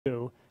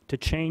do to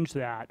change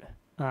that.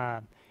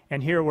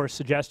 And here we're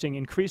suggesting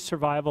increased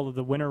survival of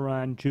the winter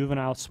run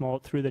juvenile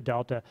smolt through the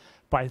delta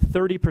by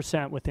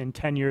 30% within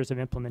 10 years of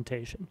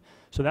implementation.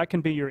 So that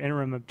can be your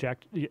interim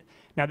objective.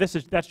 Now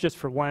that's just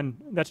for one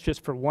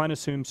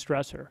assumed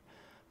stressor,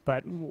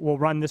 but we'll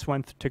run this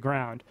one to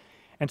ground.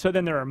 And so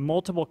then there are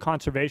multiple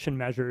conservation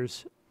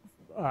measures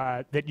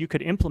that you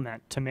could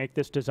implement to make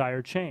this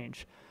desired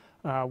change.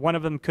 One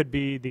of them could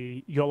be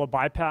the YOLO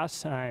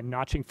bypass and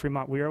notching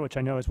Fremont Weir, which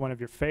I know is one of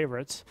your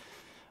favorites.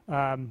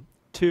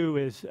 2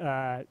 is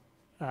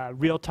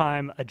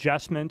real-time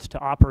adjustments to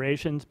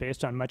operations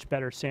based on much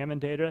better salmon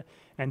data,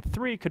 and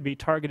 3 could be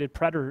targeted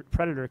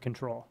predator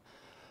control.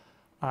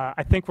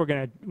 I think we're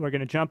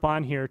gonna jump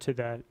on here to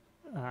the.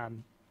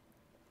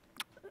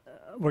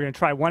 We're gonna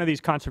try one of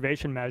these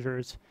conservation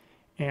measures,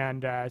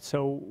 and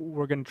so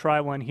we're gonna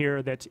try one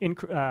here that's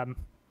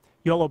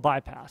YOLO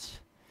bypass.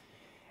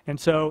 And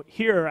so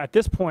here, at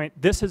this point,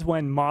 this is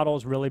when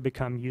models really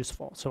become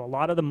useful. So a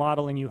lot of the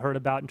modeling you heard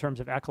about in terms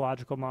of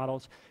ecological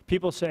models,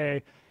 people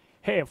say,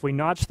 hey, if we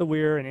notch the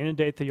weir and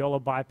inundate the YOLO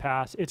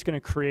bypass, it's going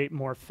to create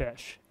more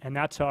fish. And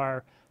that's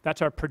our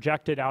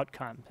projected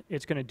outcome.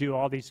 It's going to do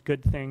all these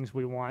good things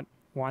we want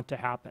to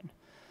happen.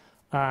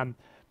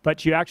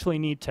 But you actually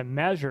need to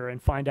measure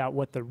and find out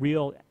what the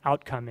real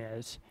outcome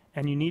is.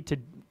 And you need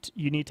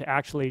to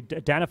actually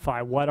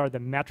identify what are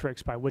the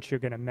metrics by which you're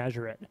going to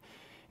measure it.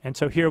 And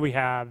so here we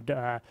have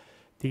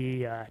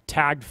the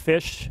tagged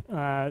fish,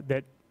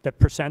 the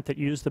percent that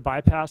use the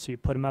bypass, so you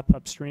put them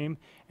upstream.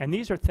 And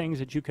these are things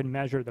that you can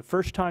measure the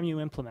first time you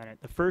implement it.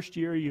 The first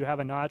year you have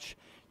a notch,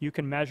 you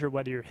can measure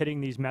whether you're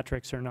hitting these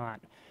metrics or not.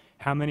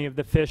 How many of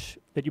the fish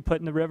that you put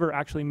in the river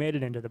actually made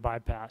it into the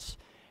bypass?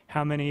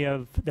 How many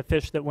of the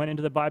fish that went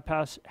into the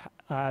bypass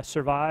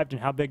survived,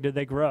 and how big did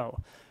they grow?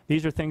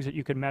 These are things that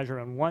you can measure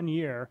in 1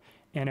 year,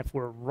 and if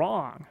we're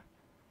wrong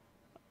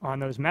on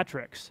those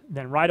metrics,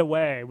 then right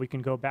away we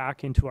can go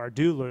back into our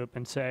do loop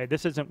and say,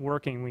 this isn't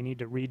working, we need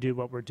to redo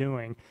what we're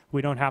doing.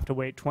 We don't have to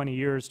wait 20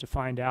 years to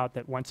find out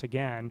that once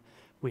again,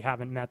 we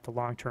haven't met the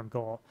long-term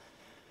goal.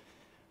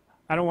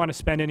 I don't want to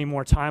spend any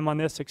more time on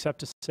this except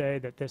to say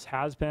that this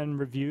has been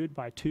reviewed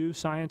by 2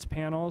 science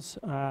panels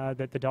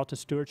that the Delta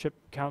Stewardship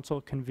Council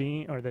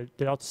convened, or the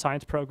Delta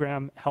Science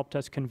Program helped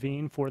us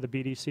convene for the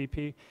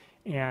BDCP.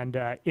 And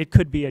it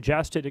could be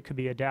adjusted, it could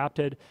be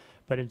adapted,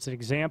 but it's an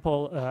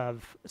example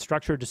of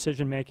structured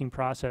decision-making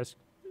process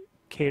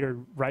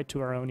catered right to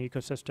our own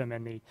ecosystem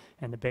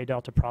and the Bay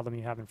Delta problem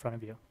you have in front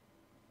of you.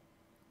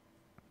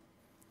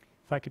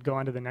 If I could go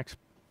on to the next,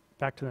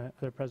 back to the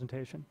other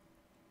presentation.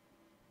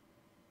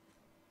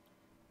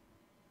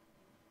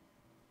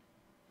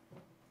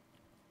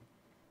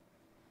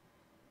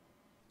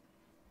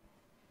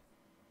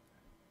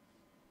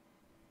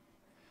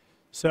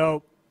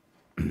 So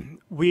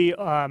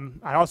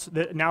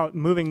now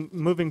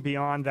moving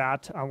beyond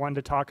that, I wanted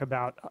to talk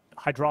about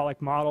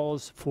hydraulic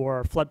models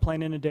for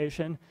floodplain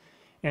inundation.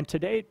 And to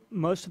date,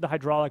 most of the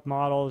hydraulic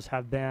models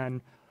have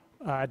been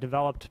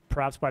developed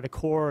perhaps by the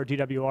Corps or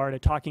DWR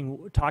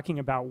to talking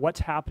about what's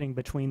happening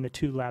between the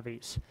 2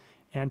 levees.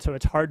 And so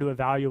it's hard to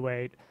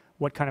evaluate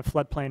what kind of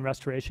floodplain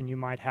restoration you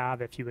might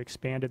have if you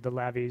expanded the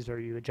levees or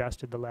you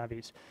adjusted the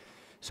levees.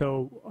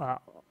 So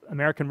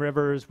American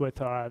Rivers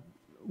with a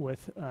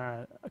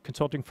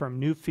consulting firm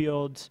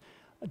Newfields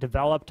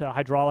developed a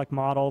hydraulic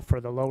model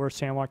for the lower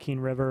San Joaquin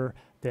River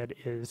that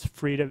is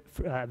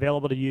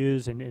available to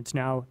use, and it's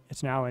now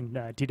in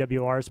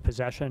DWR's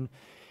possession.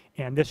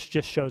 And this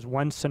just shows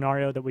one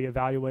scenario that we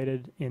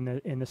evaluated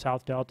in the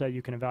South Delta.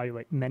 You can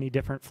evaluate many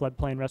different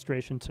floodplain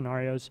restoration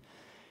scenarios,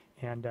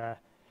 and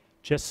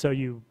just so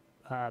you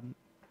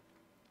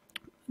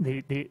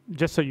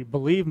just so you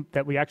believe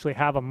that we actually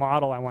have a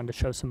model, I wanted to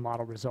show some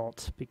model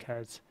results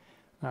because.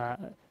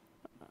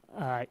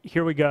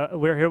 Here we go.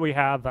 Here we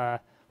have.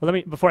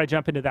 Well, before I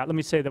jump into that, let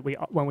me say that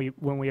when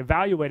we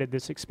evaluated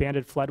this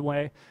expanded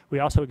floodway, we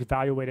also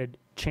evaluated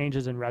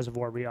changes in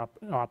reservoir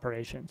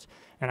operations.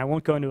 And I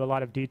won't go into a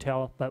lot of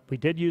detail, but we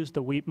did use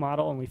the WEEP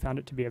model, and we found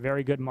it to be a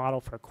very good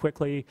model for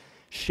quickly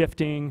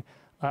shifting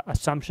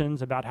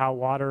assumptions about how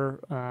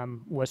water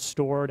was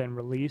stored and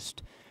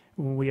released.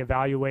 When we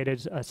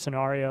evaluated a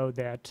scenario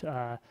that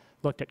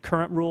looked at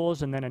current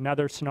rules, and then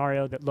another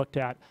scenario that looked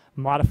at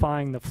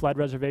modifying the flood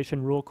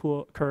reservation rule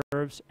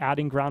curves,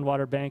 adding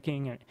groundwater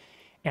banking,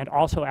 and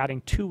also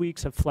adding 2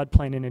 weeks of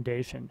floodplain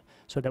inundation,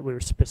 so that we were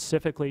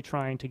specifically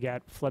trying to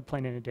get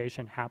floodplain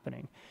inundation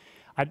happening.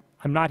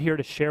 I'm not here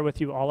to share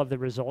with you all of the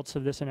results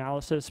of this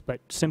analysis, but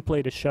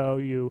simply to show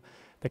you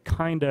the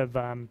kind of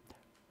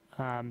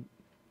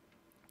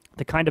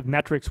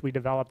metrics we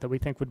developed that we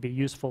think would be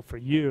useful for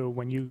you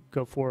when you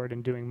go forward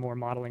in doing more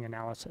modeling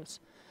analysis.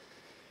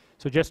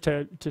 So just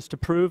to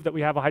prove that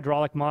we have a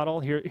hydraulic model,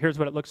 here's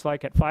what it looks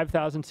like at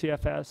 5,000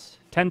 CFS,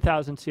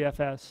 10,000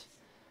 CFS,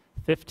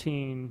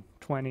 15,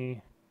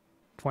 20,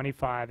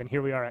 25, and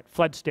here we are at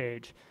flood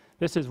stage.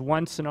 This is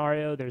one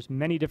scenario. There's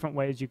many different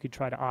ways you could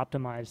try to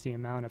optimize the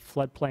amount of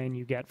floodplain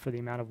you get for the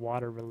amount of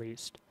water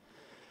released.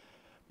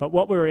 But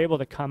what we were able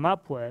to come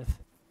up with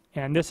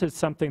And this is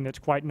something that's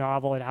quite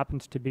novel. It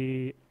happens to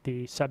be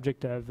the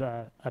subject of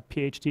a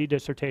PhD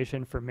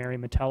dissertation for Mary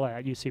Matella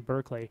at UC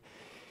Berkeley,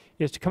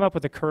 is to come up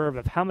with a curve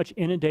of how much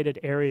inundated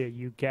area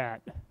you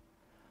get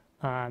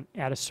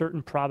at a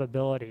certain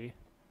probability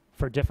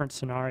for different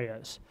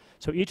scenarios.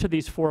 So each of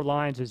these 4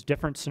 lines is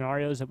different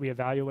scenarios that we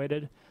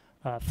evaluated,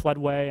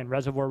 floodway and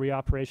reservoir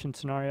reoperation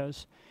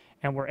scenarios.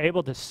 And we're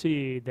able to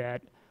see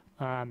that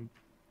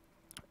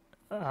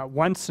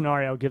one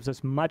scenario gives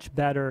us much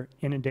better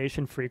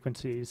inundation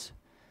frequencies.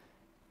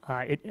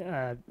 It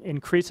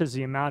increases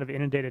the amount of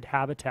inundated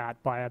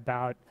habitat by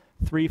about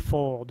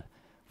 3-fold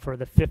for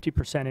the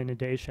 50%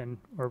 inundation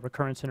or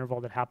recurrence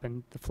interval that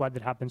happened, the flood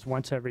that happens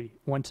once every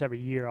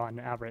year on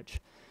average.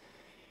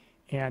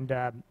 And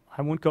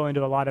I won't go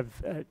into a lot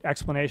of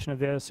explanation of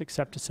this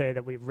except to say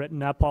that we've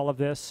written up all of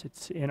this.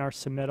 It's in our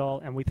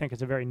submittal, and we think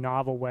it's a very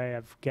novel way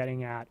of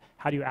getting at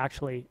how do you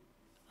actually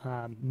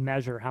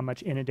measure how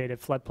much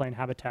inundated floodplain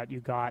habitat you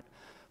got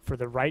for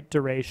the right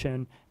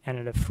duration and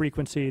at a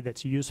frequency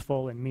that's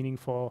useful and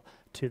meaningful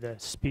to the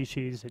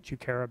species that you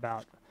care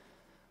about.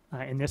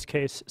 In this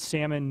case,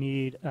 salmon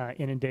need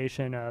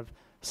inundation of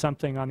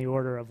something on the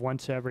order of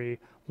once every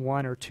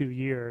 1 or 2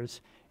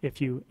 years. If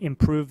you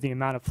improve the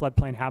amount of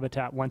floodplain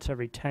habitat once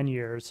every 10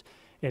 years,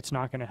 it's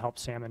not going to help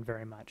salmon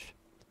very much.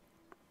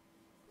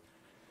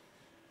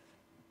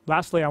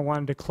 Lastly, I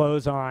wanted to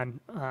close on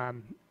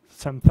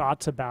some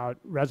thoughts about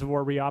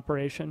reservoir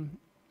reoperation.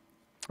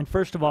 And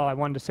first of all, I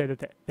wanted to say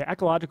that the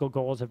ecological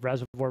goals of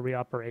reservoir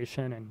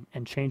reoperation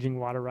and changing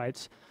water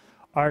rights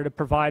are to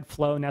provide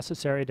flow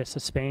necessary to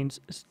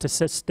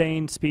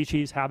sustain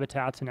species,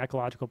 habitats, and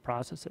ecological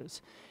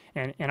processes.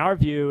 And our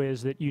view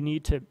is that you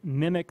need to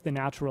mimic the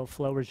natural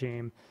flow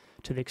regime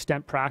to the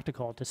extent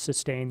practical to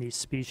sustain these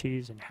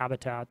species and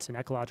habitats and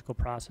ecological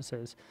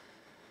processes.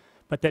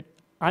 But that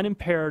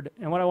unimpaired,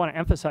 and what I want to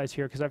emphasize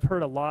here, because I've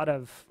heard a lot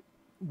of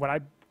what I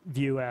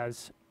view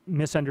as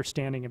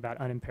misunderstanding about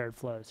unimpaired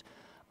flows.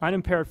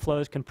 Unimpaired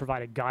flows can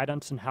provide a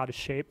guidance on how to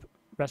shape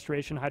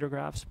restoration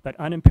hydrographs, but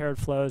unimpaired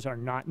flows are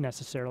not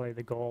necessarily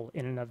the goal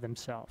in and of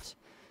themselves.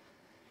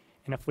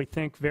 And if we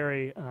think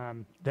the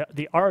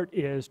art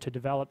is to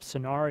develop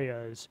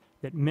scenarios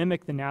that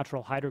mimic the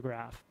natural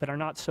hydrograph, but are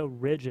not so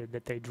rigid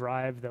that they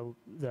drive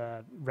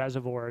the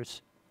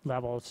reservoirs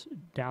levels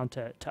down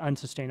to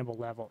unsustainable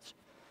levels.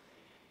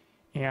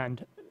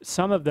 And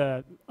some of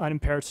the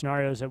unimpaired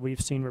scenarios that we've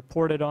seen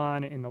reported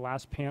on in the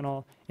last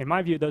panel, in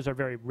my view, those are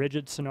very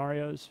rigid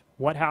scenarios.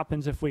 What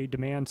happens if we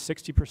demand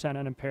 60%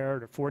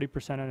 unimpaired or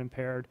 40%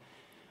 unimpaired?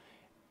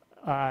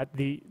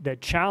 The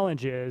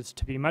challenge is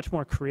to be much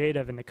more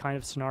creative in the kind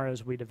of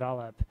scenarios we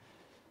develop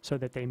so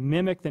that they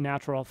mimic the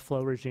natural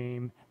flow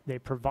regime, they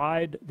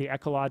provide the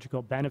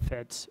ecological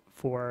benefits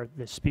for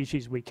the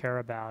species we care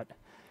about,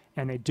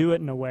 and they do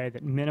it in a way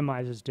that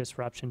minimizes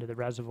disruption to the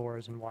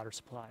reservoirs and water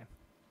supply.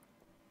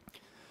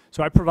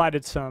 So I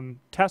provided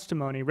some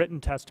testimony, written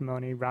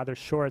testimony, rather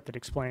short, that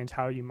explains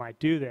how you might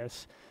do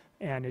this,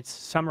 and it's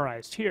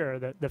summarized here.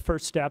 The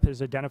first step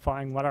is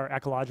identifying what our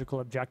ecological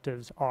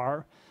objectives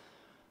are,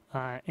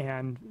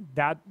 and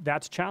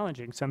that's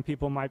challenging. Some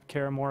people might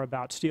care more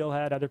about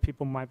steelhead, other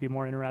people might be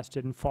more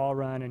interested in fall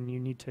run, and you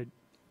need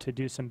to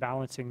do some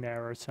balancing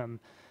there, or some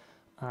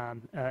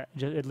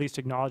at least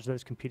acknowledge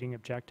those competing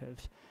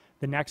objectives.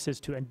 The next is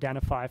to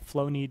identify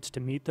flow needs to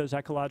meet those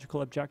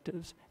ecological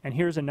objectives. And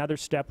here's another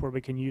step where we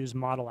can use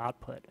model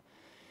output.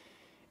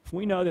 If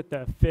we know that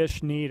the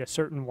fish need a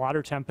certain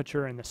water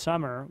temperature in the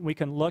summer, we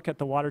can look at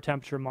the water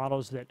temperature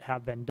models that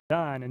have been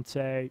done and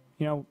say,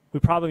 you know, we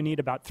probably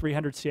need about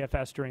 300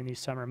 CFS during these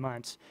summer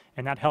months.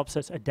 And that helps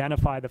us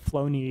identify the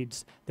flow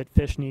needs that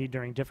fish need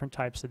during different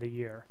types of the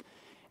year.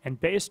 And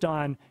based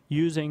on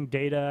using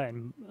data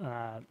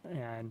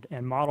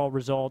and model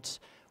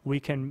results, we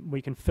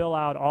can fill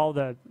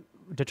out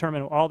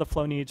determine all the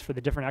flow needs for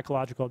the different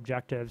ecological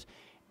objectives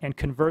and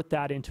convert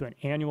that into an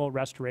annual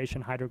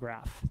restoration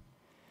hydrograph.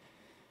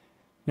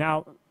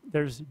 Now,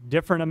 there's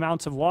different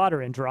amounts of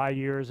water in dry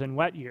years and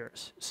wet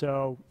years.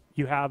 So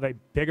you have a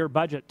bigger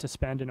budget to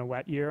spend in a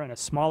wet year and a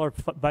smaller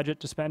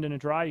budget to spend in a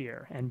dry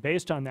year. And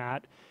based on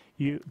that,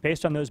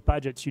 based on those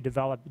budgets, you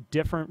develop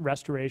different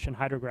restoration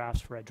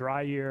hydrographs for a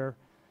dry year,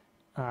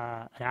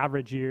 an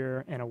average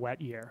year, and a wet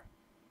year.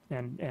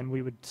 And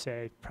we would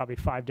say probably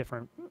 5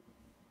 different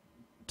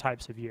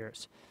types of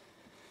years.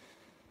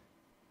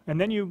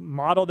 And then you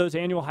model those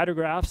annual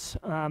hydrographs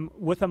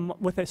with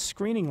a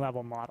screening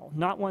level model,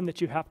 not one that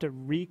you have to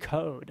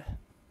recode.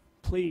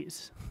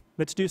 Please,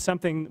 let's do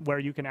something where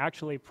you can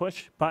actually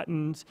push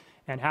buttons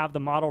and have the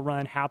model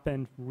run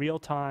happen real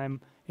time,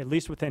 at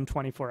least within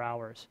 24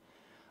 hours.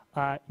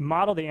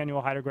 Model the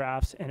annual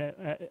hydrographs, and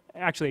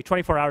actually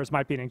 24 hours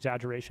might be an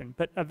exaggeration,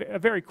 but a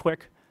very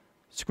quick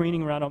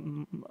screening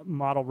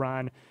model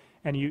run,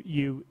 and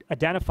you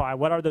identify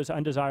what are those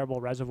undesirable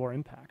reservoir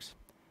impacts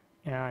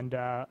and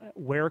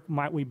where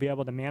might we be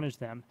able to manage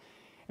them.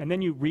 And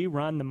then you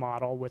rerun the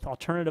model with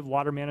alternative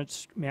water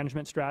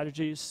management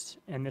strategies,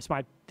 and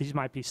these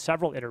might be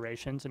several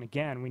iterations. And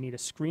again, we need a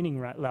screening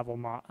level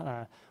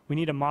we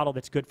need a model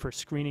that's good for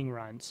screening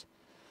runs.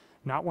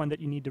 not one that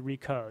you need to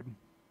recode,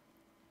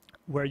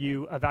 where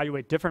you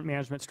evaluate different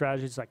management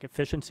strategies like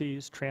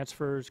efficiencies,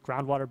 transfers,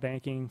 groundwater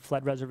banking,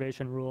 flood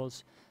reservation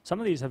rules. Some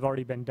of these have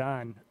already been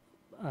done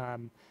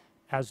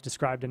as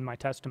described in my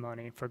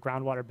testimony for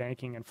groundwater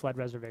banking and flood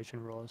reservation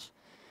rules.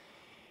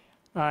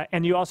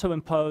 And you also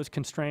impose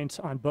constraints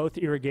on both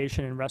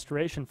irrigation and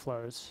restoration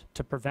flows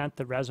to prevent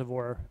the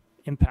reservoir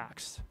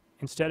impacts.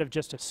 Instead of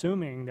just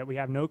assuming that we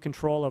have no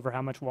control over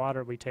how much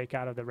water we take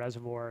out of the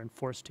reservoir and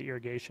force to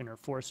irrigation or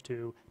force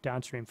to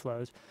downstream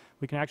flows,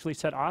 we can actually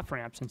set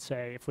off-ramps and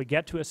say, if we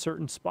get to a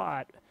certain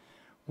spot,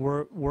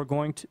 we're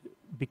going to,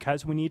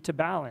 because we need to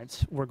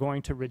balance, we're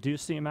going to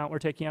reduce the amount we're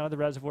taking out of the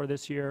reservoir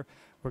this year,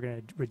 we're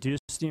going to reduce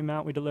the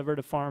amount we deliver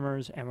to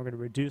farmers, and we're going to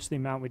reduce the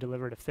amount we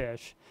deliver to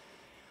fish.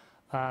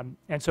 And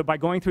so by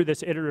going through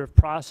this iterative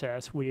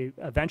process, we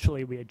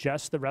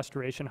adjust the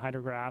restoration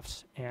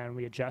hydrographs and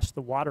we adjust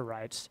the water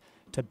rights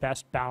to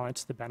best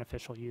balance the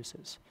beneficial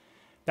uses.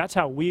 That's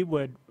how we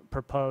would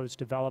propose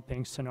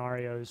developing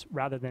scenarios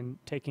rather than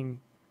taking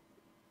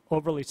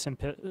overly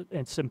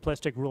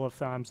simplistic rule of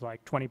thumbs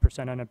like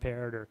 20%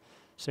 unimpaired or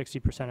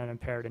 60%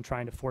 unimpaired and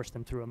trying to force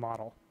them through a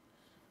model.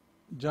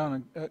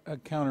 John, a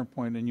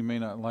counterpoint, and you may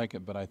not like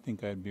it, but I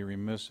think I'd be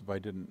remiss if I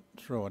didn't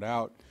throw it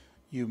out.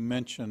 You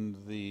mentioned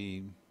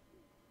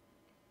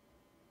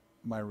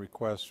my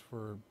request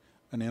for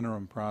an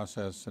interim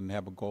process and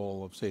have a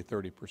goal of, say,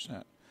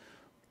 30%.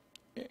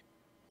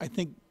 I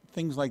think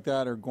things like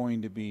that are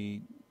going to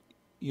be,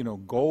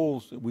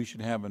 goals that we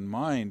should have in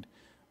mind,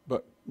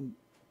 but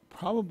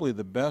probably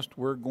the best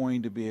we're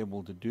going to be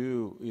able to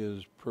do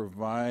is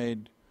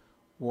provide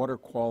water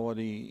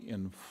quality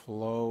and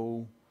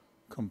flow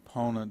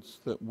components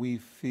that we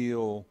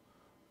feel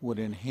would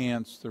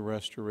enhance the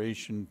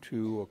restoration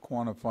to a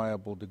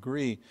quantifiable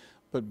degree.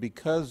 But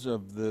because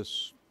of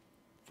this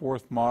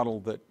fourth model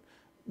that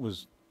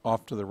was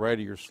off to the right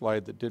of your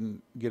slide that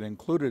didn't get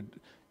included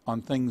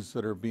on things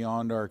that are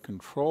beyond our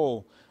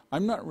control,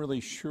 I'm not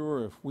really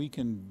sure if we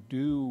can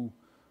do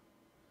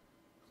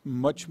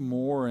much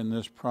more in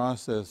this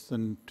process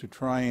than to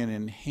try and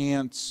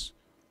enhance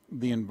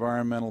the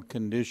environmental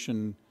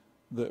condition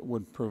that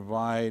would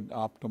provide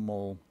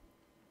optimal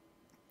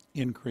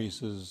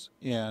increases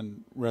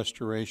in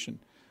restoration,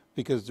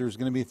 because there's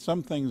going to be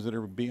some things that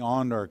are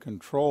beyond our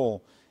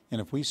control, and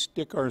if we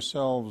stick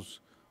ourselves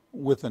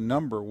with a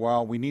number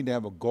while we need to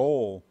have a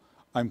goal,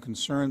 I'm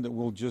concerned that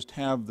we'll just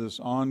have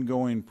this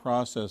ongoing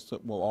process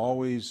that will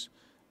always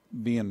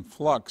be in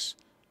flux,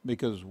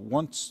 because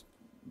once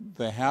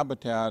the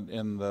habitat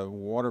and the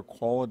water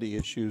quality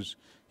issues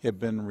have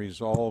been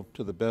resolved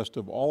to the best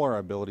of all our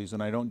abilities,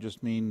 and I don't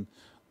just mean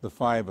the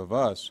 5 of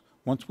us,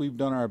 once we've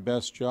done our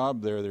best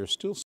job there, there's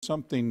still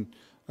something,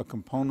 a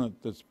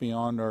component that's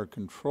beyond our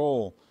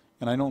control.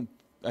 And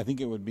I think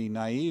it would be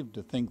naive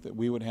to think that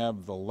we would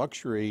have the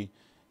luxury,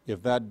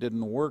 if that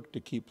didn't work,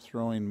 to keep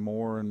throwing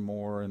more and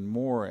more and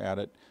more at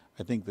it.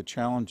 I think the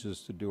challenge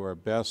is to do our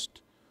best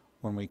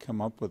when we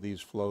come up with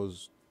these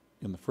flows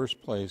in the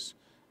first place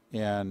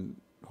and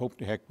hope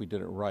to heck we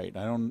did it right.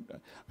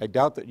 I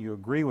doubt that you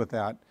agree with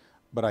that,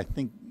 but I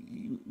think,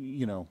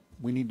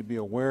 we need to be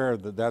aware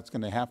that that's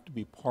going to have to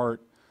be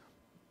part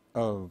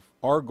of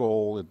our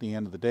goal at the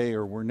end of the day,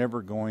 or we're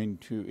never going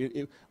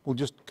to, we'll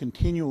just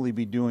continually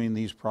be doing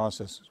these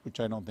processes, which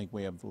I don't think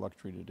we have the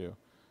luxury to do.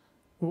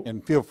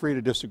 And feel free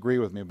to disagree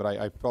with me, but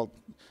I felt,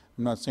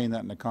 I'm not saying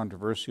that in a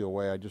controversial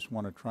way, I just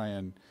want to try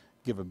and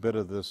give a bit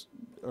of this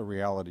a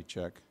reality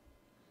check.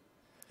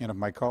 And if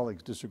my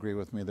colleagues disagree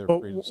with me, they're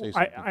free to say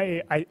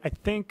something. I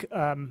think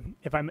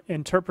if I'm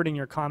interpreting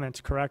your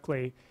comments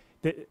correctly,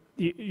 that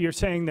you're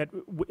saying that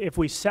if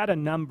we set a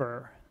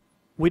number,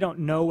 we don't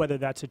know whether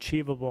that's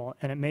achievable,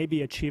 and it may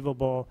be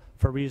achievable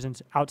for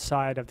reasons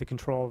outside of the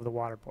control of the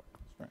water board.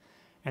 Right.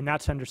 And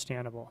that's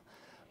understandable.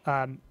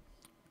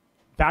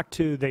 Back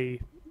to the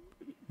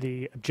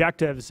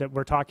objectives that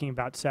we're talking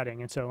about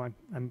setting, and so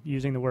I'm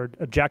using the word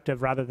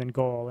objective rather than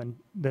goal, and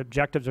the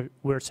objectives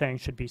we're saying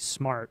should be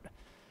SMART: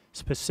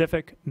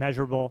 specific,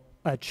 measurable,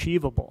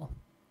 achievable.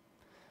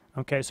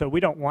 Okay, so we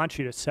don't want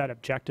you to set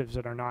objectives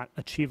that are not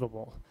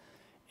achievable,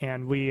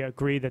 and we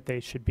agree that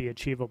they should be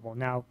achievable.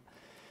 Now,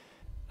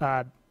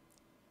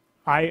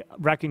 I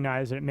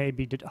recognize that it may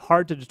be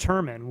hard to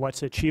determine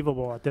what's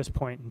achievable at this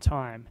point in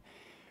time.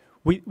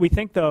 We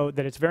think, though,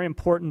 that it's very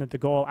important that the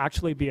goal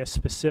actually be a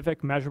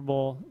specific,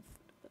 measurable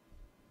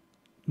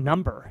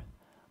number,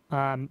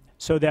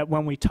 so that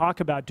when we talk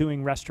about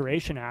doing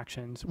restoration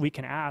actions, we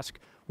can ask,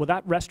 will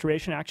that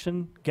restoration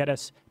action get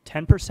us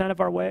 10%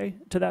 of our way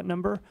to that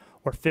number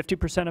or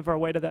 50% of our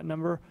way to that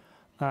number?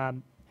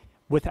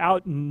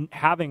 Without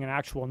having an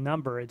actual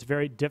number, it's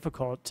very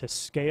difficult to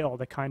scale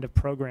the kind of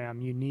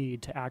program you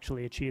need to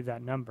actually achieve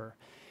that number.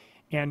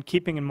 And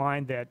keeping in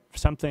mind that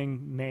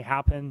something may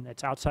happen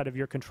that's outside of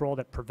your control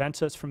that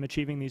prevents us from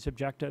achieving these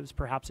objectives,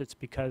 perhaps it's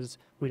because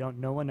we don't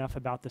know enough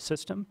about the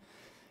system.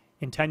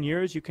 In 10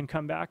 years, you can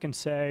come back and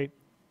say,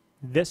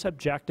 this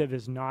objective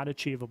is not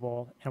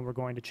achievable and we're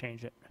going to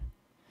change it.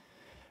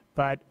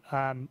 But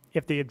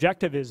if the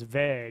objective is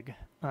vague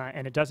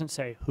and it doesn't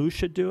say who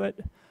should do it,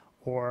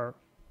 or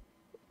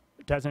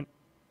doesn't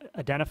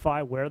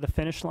identify where the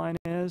finish line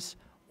is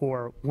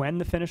or when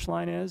the finish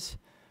line is,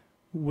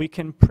 we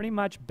can pretty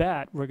much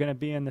bet we're going to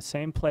be in the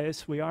same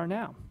place we are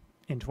now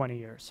in 20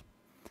 years.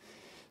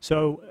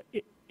 So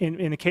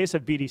in the case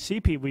of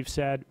BDCP, we've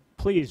said,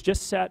 please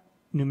just set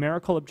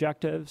numerical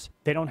objectives.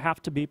 They don't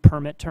have to be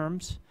permit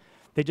terms.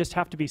 They just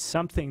have to be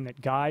something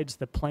that guides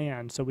the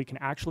plan so we can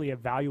actually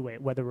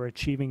evaluate whether we're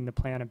achieving the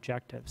plan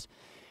objectives.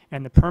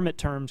 And the permit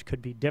terms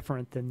could be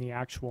different than the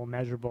actual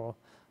measurable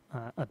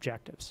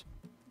objectives.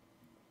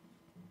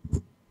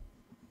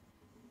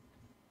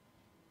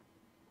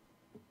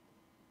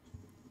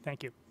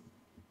 Thank you.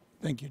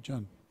 Thank you,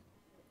 John.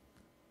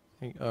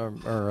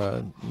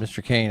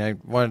 Mr. Kane, I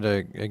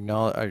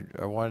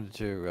wanted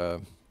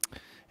to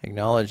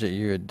acknowledge that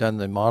you had done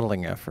the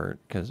modeling effort,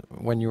 because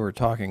when you were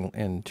talking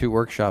in 2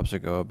 workshops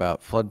ago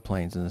about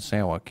floodplains in the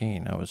San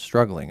Joaquin, I was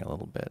struggling a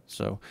little bit.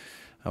 So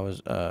I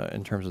was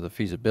in terms of the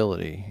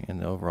feasibility in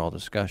the overall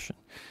discussion.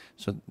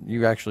 So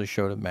you actually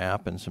showed a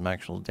map and some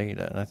actual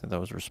data, and I think that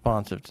was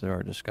responsive to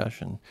our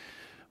discussion.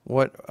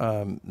 What,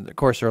 of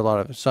course, there are a lot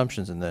of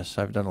assumptions in this.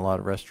 I've done a lot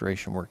of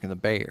restoration work in the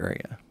Bay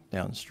Area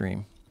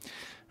downstream.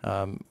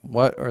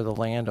 What are the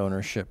land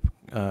ownership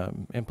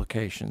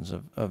implications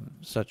of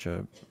such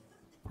a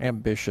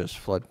ambitious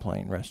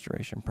floodplain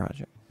restoration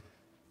project?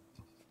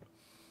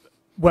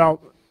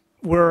 Well,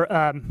 we're,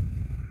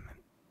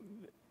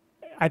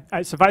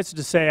 I suffice it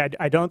to say,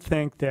 I don't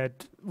think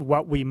that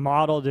what we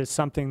modeled is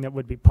something that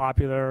would be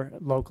popular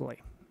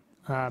locally.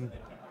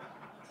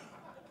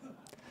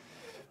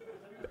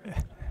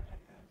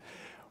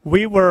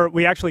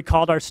 We actually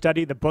called our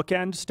study the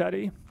bookend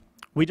study.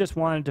 We just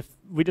wanted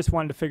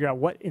to figure out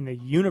what in the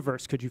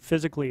universe could you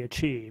physically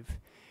achieve.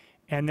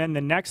 And then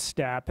the next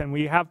step, and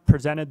we have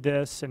presented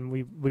this, and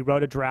we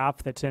wrote a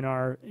draft that's in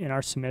our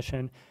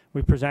submission.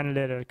 We presented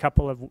it at a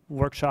couple of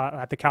workshops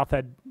at the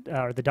CalFed,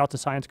 or the Delta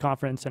Science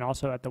Conference, and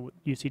also at the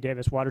UC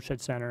Davis Watershed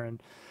Center.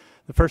 And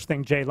the first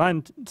thing Jay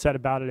Lund said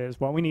about it is,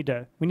 well, we need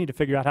to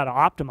figure out how to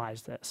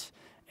optimize this,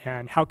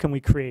 and how can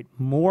we create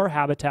more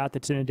habitat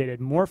that's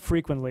inundated more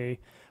frequently,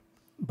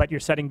 but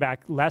you're setting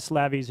back less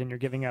levees and you're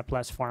giving up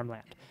less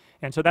farmland.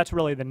 And so that's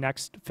really the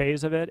next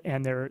phase of it.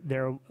 And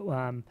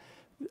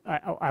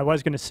I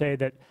was going to say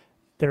that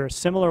there is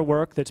similar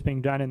work that's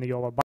being done in the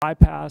Yolo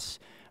bypass.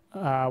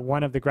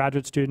 One of the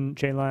graduate student,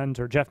 Jay Lund's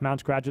or Jeff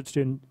Mount's graduate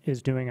student,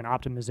 is doing an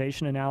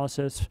optimization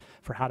analysis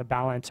for how to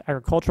balance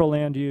agricultural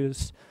land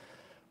use,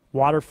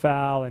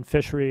 waterfowl, and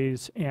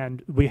fisheries.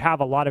 And we have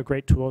a lot of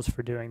great tools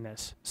for doing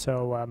this.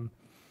 So,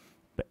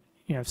 but,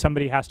 you know,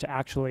 somebody has to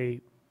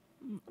actually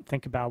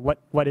think about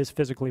what is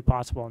physically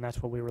possible, and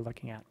that's what we were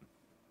looking at.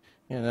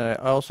 And I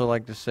also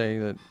like to say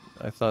that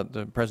I thought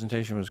the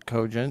presentation was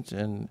cogent,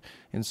 and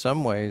in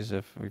some ways,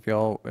 if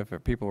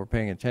people were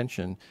paying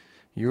attention,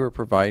 you were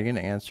providing an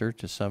answer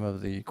to some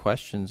of the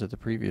questions that the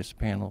previous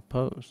panel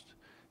posed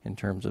in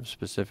terms of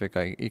specific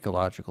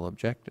ecological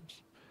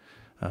objectives.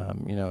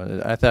 You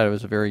know, I thought it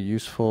was a very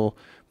useful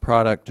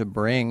product to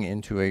bring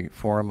into a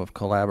forum of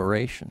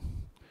collaboration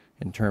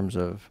in terms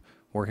of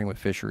working with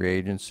fishery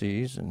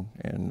agencies and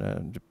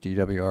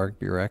DWR,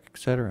 BREC, et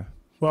cetera.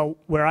 Well,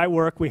 where I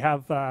work, we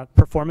have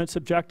performance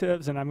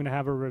objectives, and I'm going to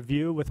have a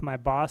review with my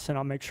boss, and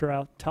I'll make sure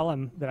I'll tell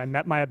him that I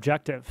met my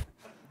objective.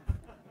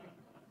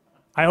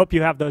 I hope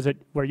you have those at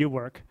where you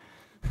work.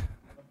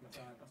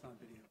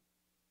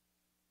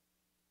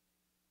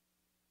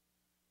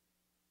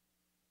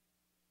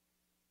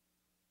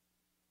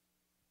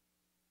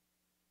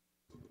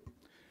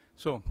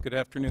 So, good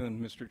afternoon,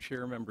 Mr.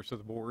 Chair, members of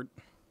the board.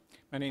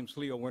 My name's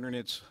Leo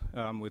Winternitz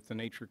with the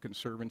Nature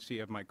Conservancy. I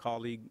have my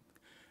colleague,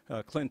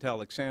 Clint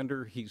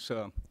Alexander. He's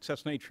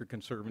Cess Nature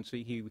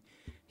Conservancy.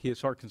 He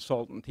is our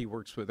consultant. He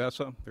works with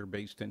ESSA. They're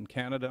based in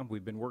Canada.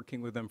 We've been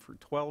working with them for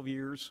 12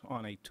 years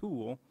on a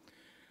tool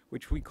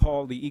which we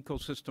call the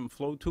Ecosystem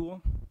Flow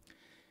Tool.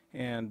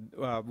 And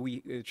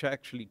it's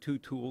actually 2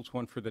 tools,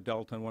 one for the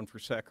Delta and one for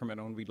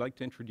Sacramento. And we'd like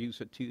to introduce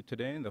it to you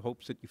today in the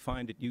hopes that you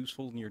find it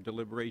useful in your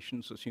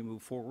deliberations as you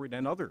move forward,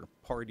 and other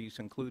parties,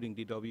 including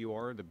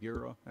DWR, the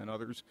Bureau, and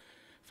others,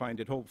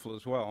 find it hopeful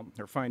as well,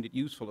 or find it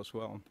useful as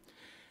well.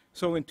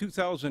 So in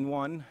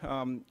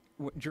 2001,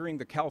 during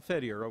the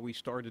CalFed era, we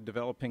started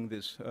developing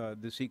this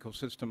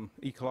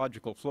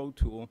ecological flow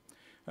tool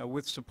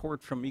with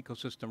support from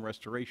ecosystem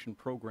restoration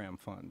program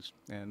funds.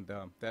 And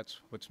that's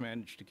what's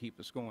managed to keep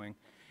us going.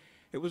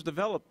 It was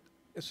developed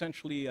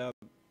essentially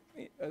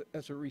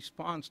as a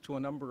response to a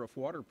number of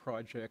water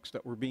projects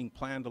that were being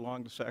planned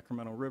along the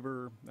Sacramento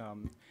River,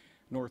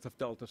 north of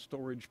Delta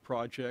storage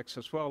projects,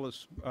 as well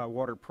as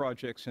water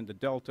projects in the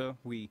Delta.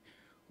 We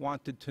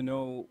wanted to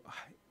know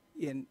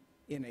in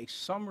a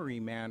summary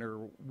manner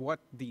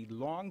what the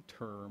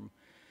long-term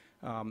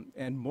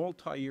and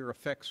multi-year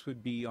effects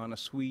would be on a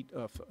suite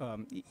of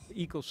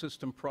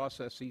ecosystem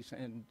processes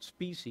and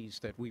species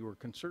that we were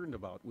concerned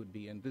about would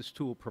be, and this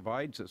tool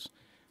provides us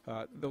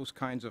those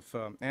kinds of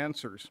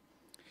answers.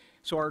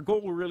 So our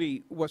goal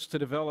really was to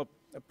develop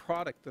a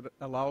product that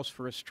allows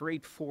for a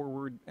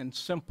straightforward and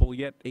simple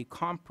yet a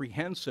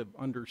comprehensive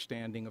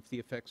understanding of the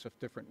effects of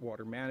different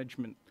water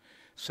management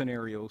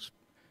scenarios,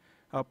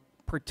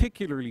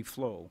 particularly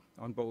flow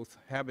on both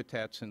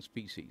habitats and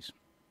species.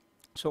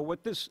 So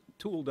what this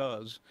tool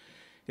does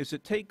is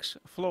it takes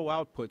flow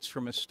outputs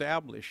from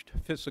established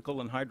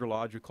physical and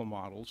hydrological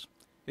models.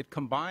 It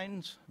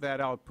combines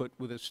that output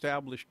with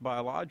established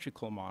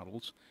biological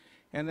models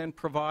and then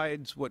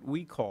provides what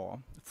we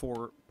call,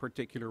 for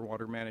particular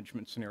water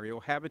management scenario,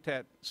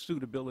 habitat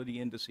suitability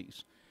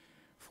indices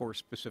for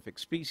specific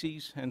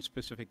species and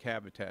specific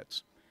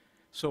habitats.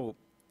 So,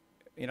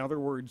 in other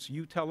words,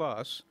 you tell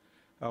us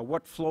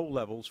what flow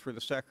levels for the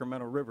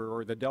Sacramento River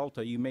or the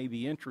Delta you may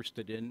be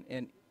interested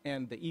in,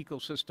 and the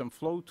ecosystem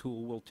flow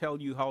tool will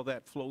tell you how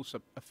that flow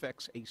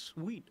affects a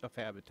suite of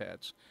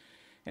habitats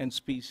and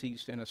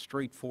species in a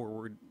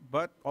straightforward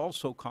but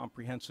also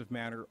comprehensive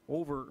manner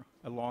over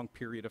a long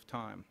period of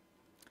time.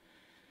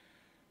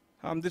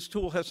 This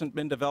tool hasn't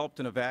been developed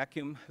in a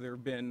vacuum. There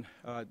have been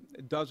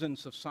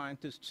dozens of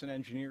scientists and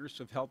engineers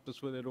who have helped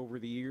us with it over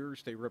the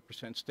years. They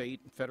represent state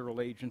and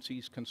federal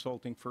agencies,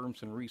 consulting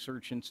firms, and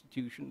research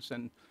institutions,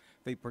 and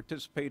they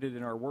participated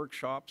in our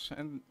workshops,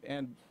 and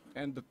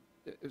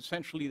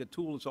essentially the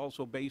tool is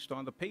also based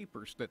on the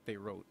papers that they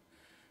wrote.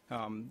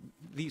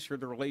 These are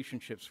the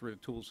relationships where the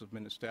tools have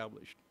been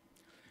established.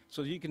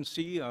 So as you can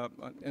see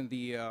in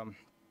the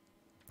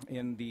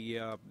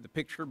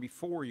picture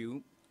before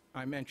you,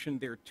 I mentioned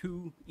there are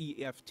two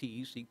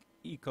EFTs,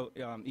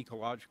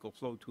 ecological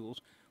flow tools.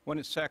 One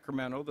is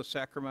Sacramento. The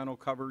Sacramento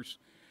covers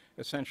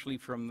essentially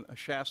from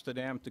Shasta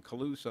Dam to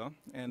Calusa,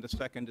 and the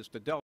second is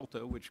the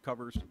Delta, which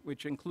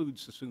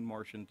includes the Sassoon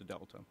Marsh and the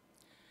Delta.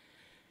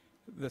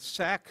 The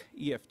SAC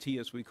EFT,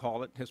 as we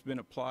call it, has been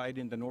applied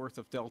in the north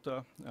of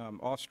Delta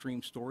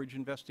off-stream storage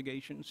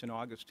investigations in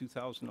August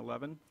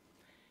 2011,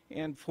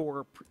 and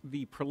for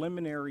the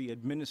preliminary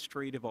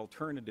administrative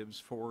alternatives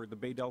for the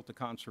Bay Delta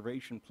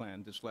Conservation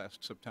Plan this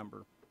last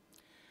September.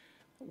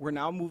 We're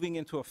now moving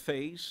into a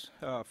phase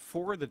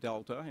for the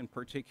Delta in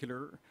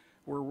particular,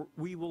 where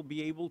we will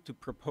be able to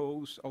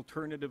propose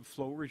alternative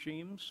flow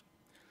regimes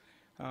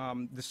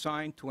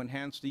designed to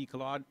enhance the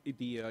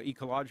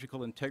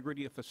ecological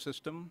integrity of a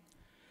system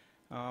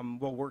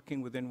while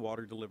working within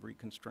water delivery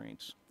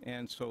constraints.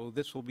 And so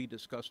this will be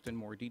discussed in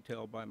more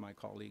detail by my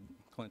colleague,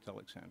 Clint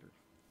Alexander.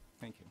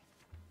 Thank you.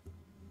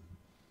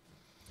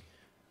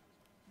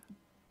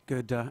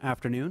 Good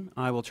afternoon.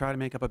 I will try to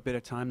make up a bit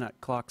of time. That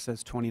clock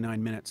says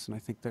 29 minutes, and I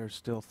think there's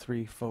still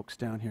 3 folks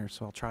down here,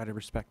 so I'll try to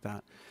respect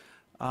that.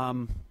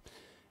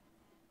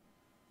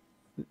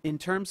 In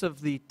terms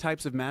of the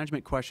types of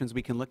management questions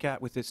we can look at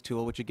with this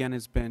tool, which again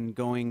has been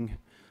going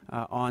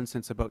on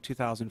since about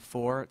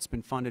 2004, it's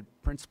been funded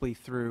principally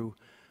through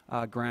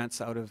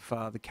grants out of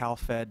the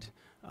CalFed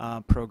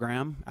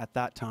program at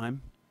that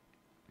time.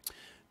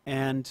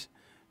 And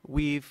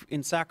we've,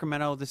 in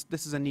Sacramento,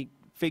 this is a neat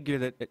figure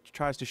that it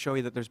tries to show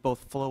you that there's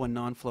both flow and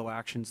non-flow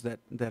actions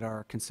that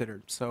are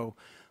considered. So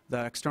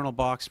the external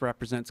box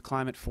represents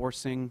climate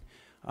forcing,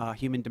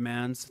 human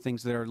demands,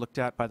 things that are looked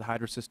at by the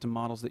hydrosystem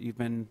models that you've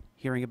been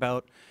hearing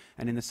about.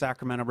 And in the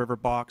Sacramento River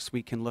box,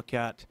 we can look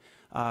at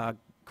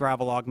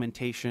gravel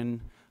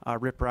augmentation,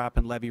 riprap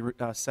and levee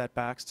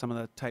setbacks, some of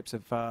the types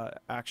of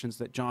actions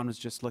that John was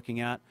just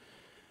looking at.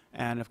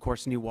 And of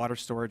course, new water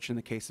storage in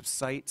the case of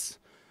sites.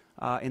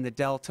 In the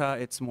Delta,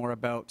 it's more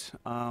about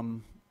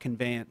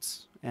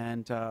conveyance.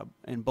 And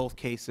in both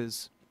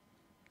cases,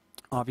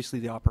 obviously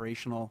the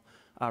operational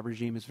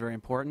regime is very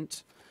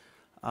important.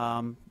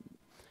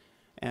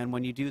 And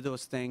when you do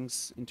those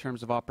things in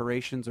terms of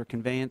operations or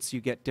conveyance, you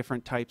get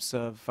different types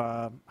of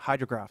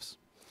hydrographs.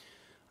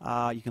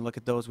 You can look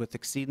at those with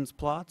exceedance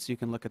plots. You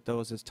can look at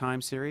those as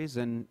time series,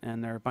 and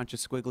there are a bunch of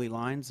squiggly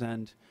lines,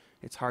 and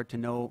it's hard to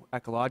know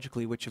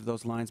ecologically which of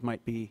those lines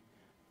might be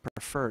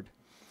preferred.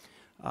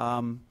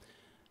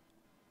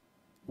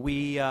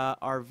 We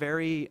are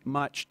very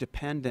much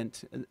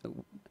dependent.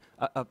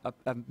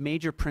 A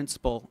major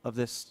principle of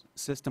this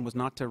system was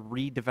not to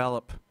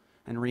redevelop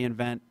and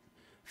reinvent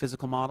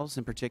physical models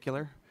in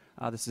particular.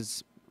 This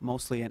is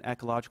mostly an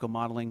ecological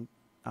modeling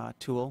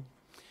tool.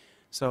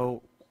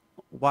 So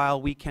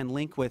while we can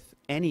link with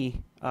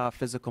any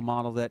physical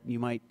model that you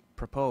might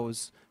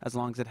propose, as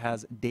long as it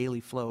has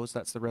daily flows,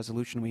 that's the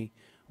resolution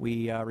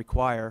we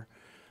require.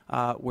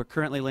 We're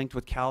currently linked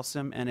with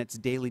calcium and its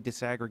daily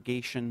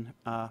disaggregation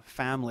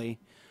family,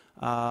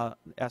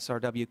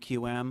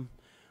 SWRCB,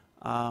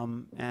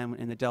 and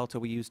in the Delta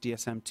we use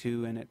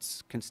DSM-2 and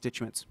its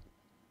constituents.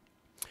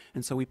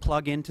 And so we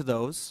plug into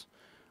those.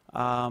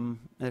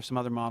 There's some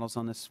other models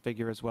on this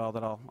figure as well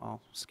that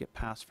I'll skip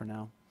past for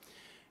now.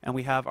 And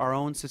we have our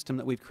own system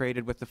that we've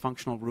created with the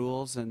functional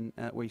rules, and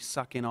we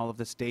suck in all of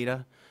this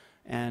data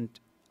and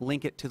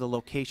link it to the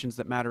locations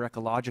that matter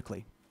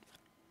ecologically.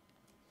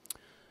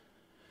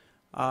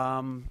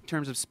 In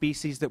terms of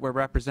species that we're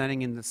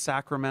representing in the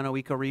Sacramento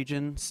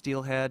ecoregion,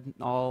 steelhead,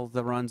 all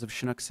the runs of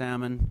Chinook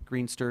salmon,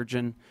 green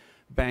sturgeon,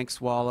 bank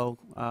swallow.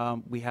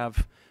 We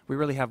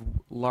really have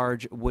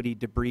large woody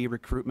debris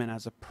recruitment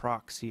as a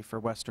proxy for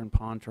western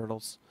pond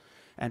turtles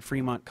and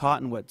Fremont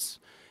cottonwoods.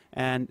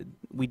 And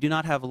we do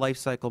not have life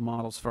cycle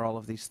models for all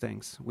of these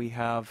things. We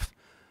have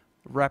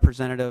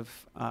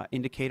representative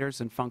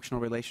indicators and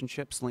functional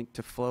relationships linked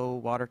to flow,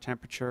 water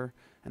temperature,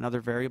 and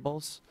other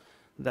variables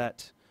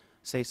that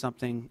say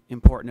something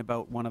important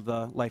about one of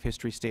the life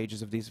history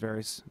stages of these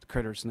various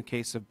critters. In the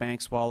case of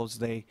bank swallows,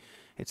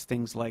 it's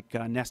things like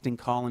nesting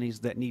colonies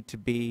that need to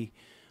be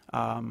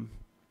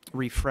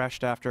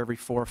refreshed after every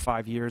 4 or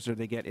 5 years, or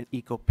they get an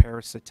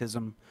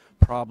ecoparasitism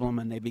problem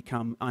and they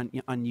become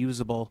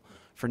unusable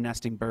for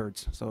nesting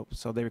birds.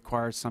 So they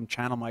require some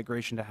channel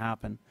migration to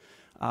happen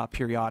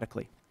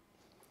periodically,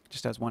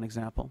 just as one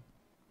example.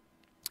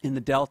 In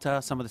the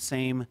delta, some of the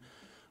same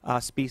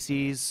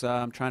species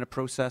trying to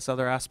process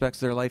other aspects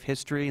of their life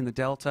history in the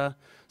delta,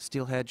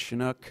 steelhead,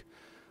 chinook.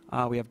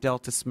 We have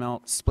delta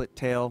smelt, split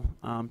tail,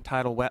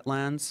 tidal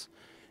wetlands,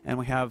 and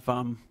we have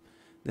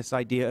this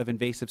idea of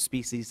invasive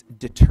species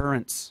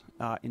deterrence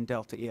in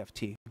delta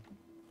EFT.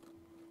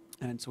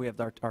 And so we have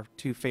our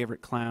 2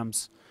 favorite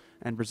clams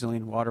and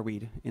Brazilian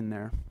waterweed in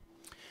there.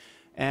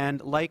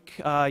 And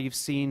like you've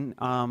seen,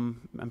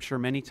 I'm sure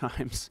many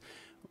times,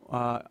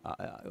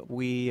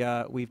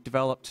 we've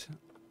developed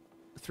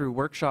through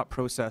workshop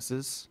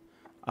processes,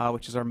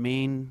 which is our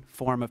main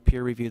form of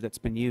peer review that's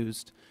been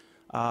used.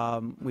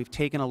 We've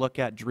taken a look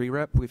at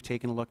DRERIP, we've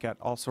taken a look at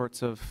all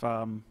sorts of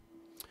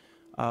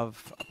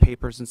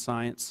papers in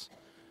science,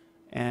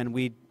 and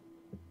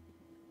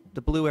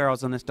the blue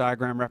arrows on this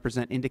diagram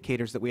represent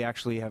indicators that we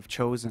actually have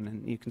chosen,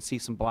 and you can see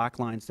some black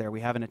lines there.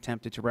 We haven't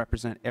attempted to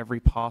represent every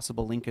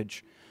possible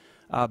linkage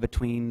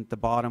between the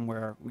bottom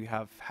where we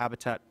have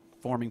habitat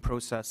forming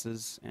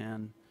processes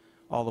and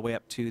all the way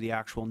up to the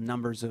actual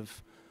numbers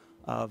of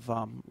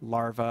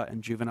larvae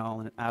and juvenile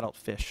and adult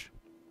fish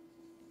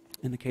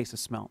in the case of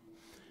smelt.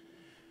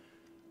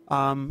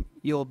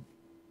 You'll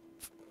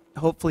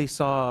hopefully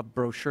saw a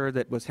brochure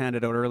that was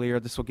handed out earlier.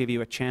 This will give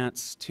you a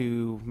chance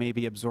to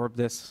maybe absorb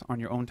this on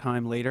your own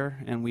time later,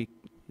 and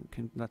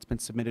that's been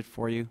submitted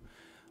for you.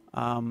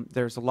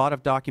 There's a lot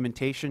of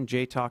documentation.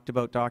 Jay talked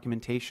about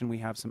documentation. We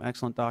have some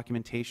excellent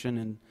documentation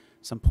and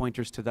some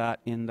pointers to that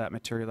in that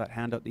material, that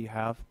handout that you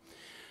have.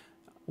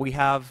 We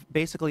have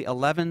basically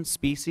 11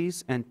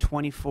 species and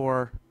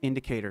 24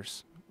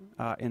 indicators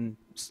in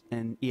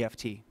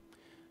EFT,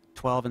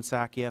 12 in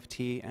SAC EFT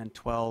and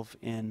 12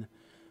 in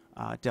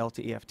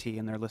delta EFT,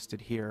 and they're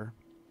listed here.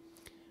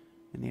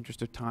 In the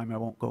interest of time, I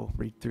won't go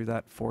read through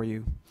that for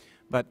you.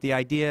 But the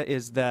idea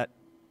is that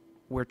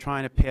we're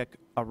trying to pick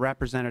a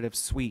representative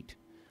suite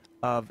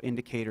of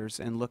indicators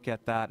and look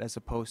at that as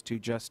opposed to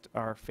just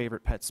our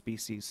favorite pet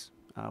species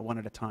one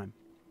at a time.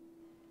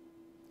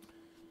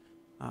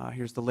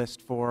 Here's the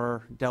list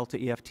for delta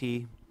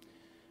EFT.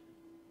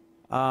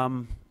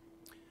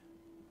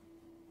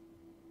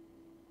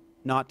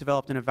 Not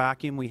developed in a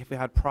vacuum. We've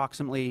had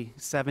approximately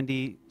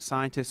 70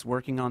 scientists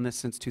working on this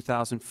since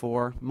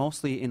 2004,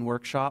 mostly in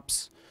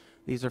workshops.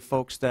 These are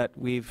folks that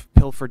we've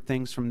pilfered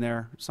things from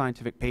their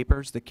scientific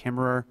papers. The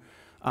Kimmerer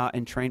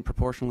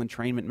proportional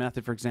entrainment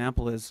method, for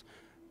example, is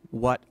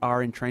what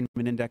our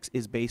entrainment index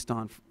is based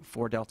on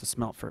for delta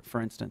smelt,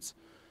 for instance.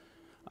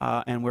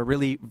 And we're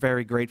really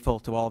very grateful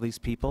to all these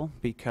people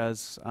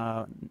because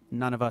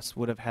none of us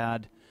would have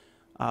had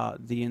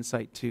the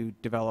insight to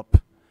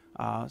develop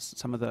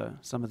some of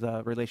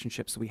the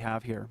relationships we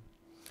have here.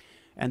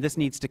 And this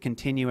needs to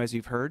continue, as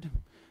you've heard.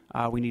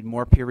 We need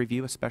more peer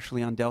review,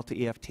 especially on delta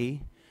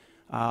EFT.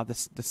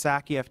 The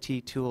SAC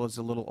EFT tool is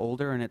a little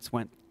older, and it's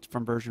went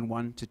from version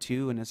 1 to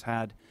 2 and has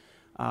had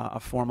a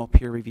formal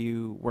peer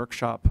review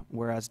workshop,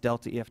 whereas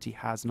delta EFT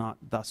has not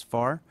thus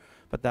far.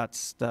 But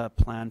that's the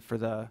plan for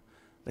the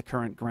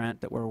current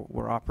grant that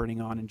we're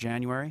operating on in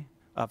January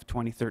of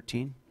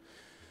 2013.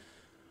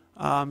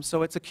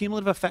 So it's a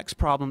cumulative effects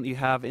problem that you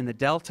have in the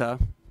delta,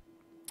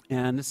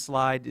 and this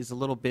slide is a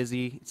little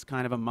busy. It's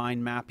kind of a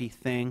mind-mappy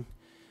thing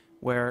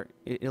where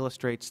it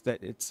illustrates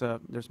that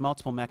there's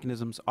multiple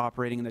mechanisms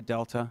operating in the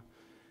delta,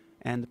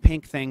 and the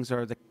pink things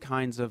are the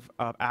kinds of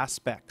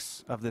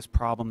aspects of this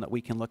problem that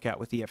we can look at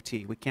with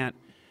EFT.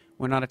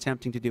 We're not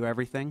attempting to do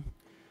everything.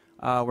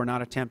 We're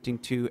not attempting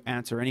to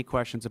answer any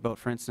questions about,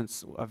 for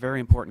instance, a very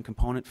important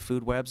component,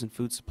 food webs and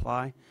food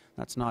supply.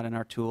 That's not in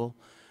our tool.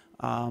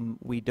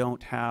 We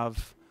don't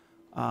have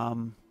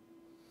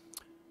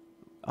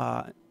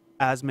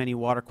as many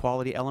water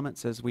quality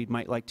elements as we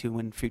might like to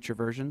in future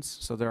versions,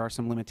 so there are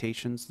some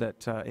limitations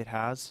that it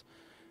has.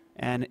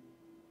 And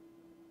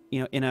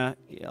you know,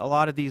 a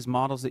lot of these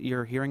models that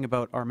you're hearing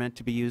about are meant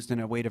to be used in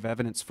a weight of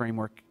evidence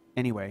framework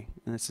anyway,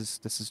 and this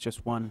is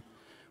just one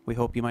we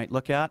hope you might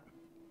look at.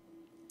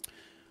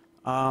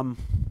 In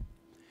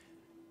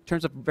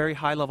terms of very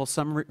high-level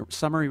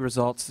summary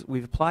results,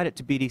 we've applied it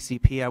to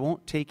BDCP. I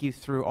won't take you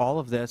through all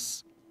of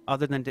this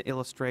other than to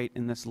illustrate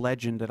in this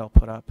legend that I'll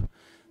put up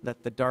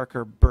that the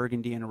darker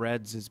burgundy and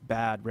reds is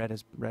bad, red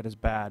is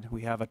bad.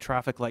 We have a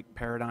traffic light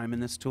paradigm in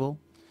this tool.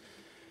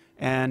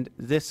 And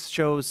this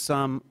shows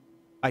some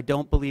I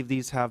don't believe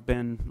these have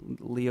been,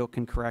 Leo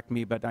can correct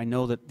me, but I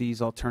know that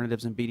these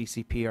alternatives in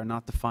BDCP are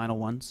not the final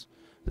ones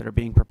that are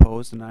being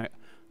proposed, and I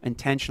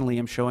intentionally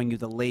am showing you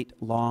the late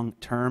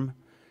long-term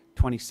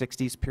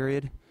 2060s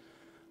period.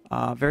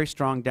 Very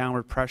strong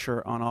downward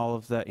pressure on all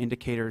of the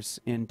indicators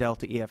in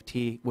delta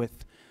EFT,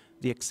 with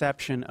the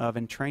exception of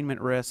entrainment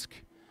risk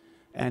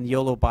and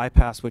YOLO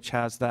bypass, which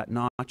has that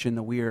notch in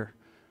the weir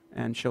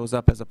and shows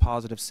up as a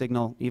positive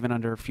signal even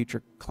under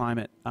future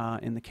climate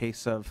in the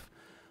case of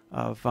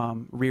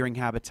rearing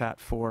habitat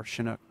for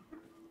Chinook.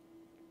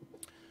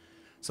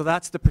 So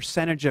that's the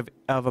percentage of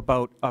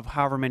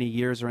however many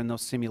years are in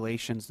those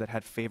simulations that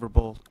had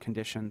favorable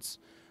conditions,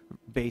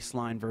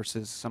 baseline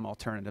versus some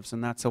alternatives.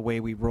 And that's a way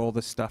we roll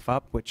this stuff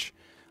up, which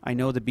I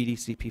know the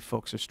BDCP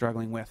folks are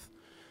struggling with.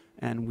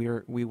 And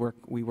we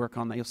work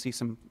on that. You'll see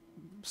some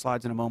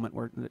slides in a moment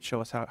that show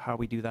us how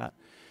we do that.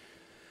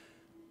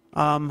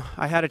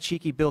 I had a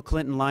cheeky Bill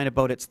Clinton line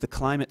about it's the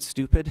climate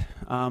stupid,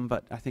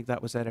 but I think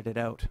that was edited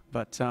out.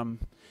 But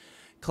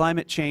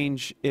climate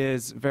change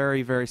is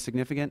very, very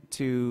significant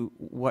to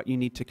what you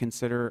need to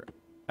consider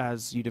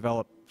as you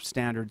develop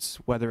standards,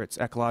 whether it's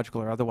ecological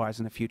or otherwise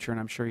in the future,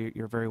 and I'm sure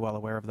you're very well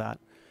aware of that.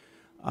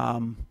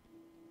 And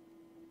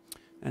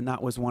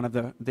that was one of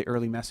the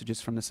early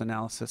messages from this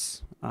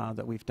analysis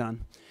that we've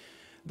done.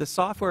 The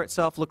software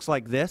itself looks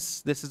like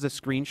this. This is a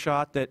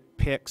screenshot that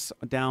picks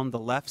down the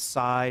left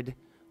side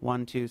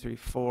 1, 2, 3,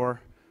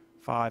 4,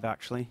 5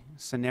 actually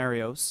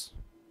scenarios.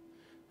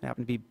 They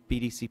happen to be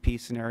BDCP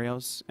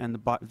scenarios, and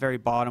the very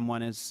bottom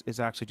one is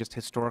actually just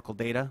historical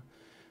data,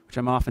 which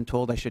I'm often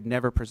told I should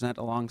never present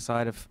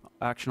alongside of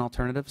action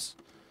alternatives,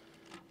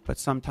 but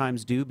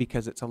sometimes do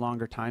because it's a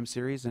longer time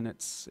series and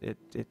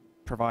it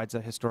provides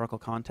a historical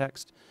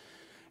context.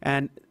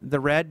 And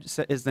the red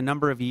is the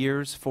number of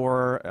years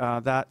for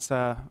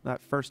that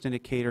first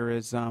indicator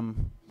is I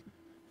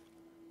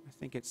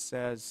think it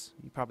says,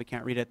 you probably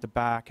can't read it at the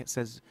back, it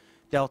says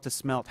delta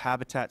smelt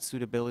habitat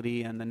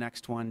suitability, and the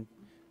next one,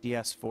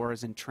 DS4,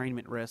 is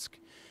entrainment risk.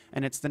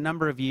 And it's the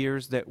number of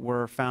years that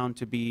were found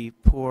to be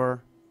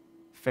poor,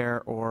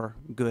 fair, or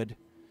good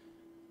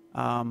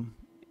in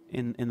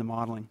the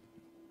modeling.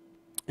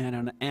 And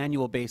on an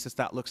annual basis,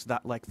 that looks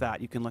like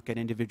that. You can look at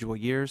individual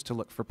years to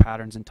look for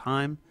patterns in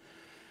time.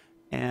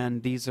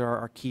 And these are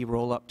our key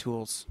roll-up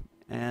tools.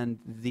 And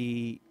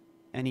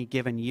any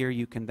given year,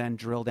 you can then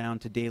drill down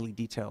to daily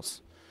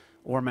details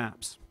or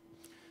maps.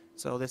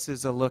 So this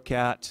is a look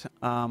at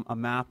a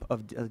map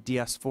of a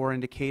DS4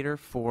 indicator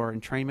for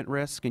entrainment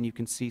risk, and you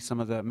can see some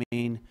of the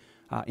main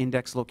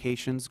index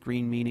locations,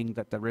 green meaning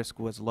that the risk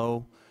was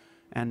low.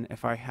 And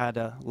if I had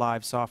a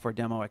live software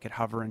demo, I could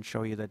hover and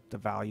show you the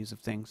values of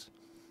things.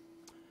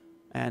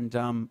 And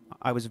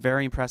I was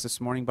very impressed this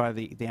morning by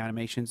the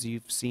animations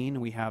you've seen.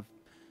 We have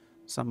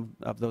some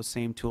of those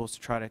same tools to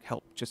try to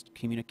help just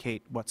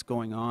communicate what's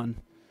going on,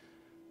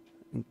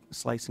 and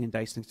slicing and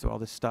dicing through all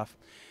this stuff.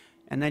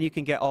 And then you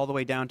can get all the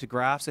way down to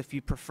graphs if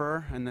you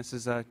prefer, and this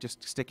is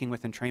just sticking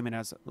with entrainment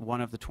as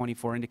one of the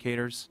 24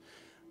 indicators.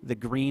 The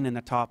green in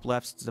the top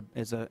left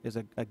is a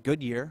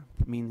good year,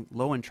 I mean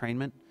low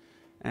entrainment,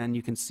 and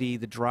you can see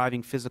the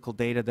driving physical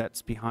data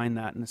that's behind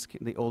that, and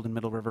the old and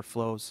middle river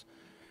flows.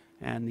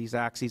 And these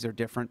axes are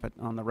different, but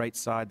on the right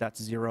side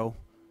that's 0.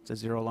 It's a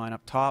 0 line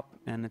up top,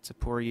 and it's a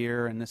poor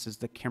year, and this is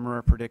the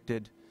Kimmerer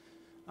predicted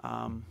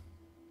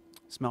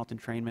smelt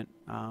entrainment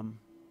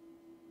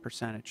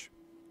percentage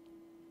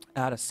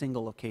at a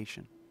single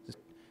location, this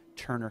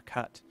Turner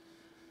cut.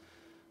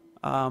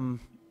 Let's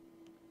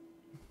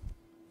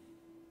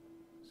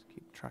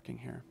keep trucking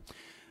here.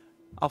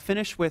 I'll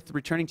finish with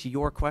returning to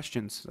your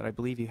questions that I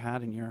believe you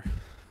had in your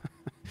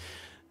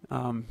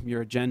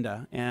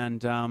agenda,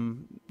 and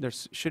there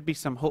should be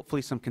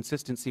hopefully some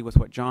consistency with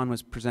what John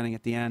was presenting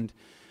at the end.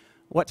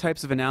 What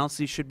types of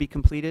analyses should be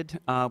completed?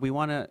 We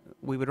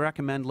would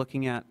recommend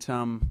looking at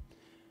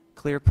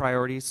clear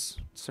priorities,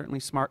 certainly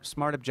smart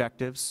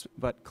objectives,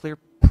 but clear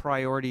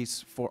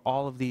priorities for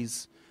all of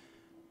these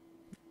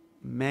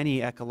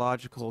many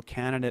ecological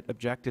candidate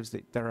objectives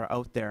that are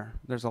out there.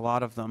 There's a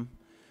lot of them.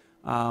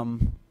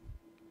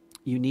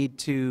 You need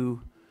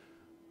to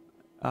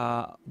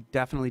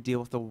definitely deal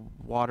with the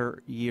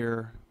water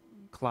year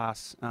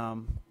class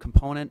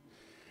component,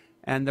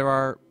 and there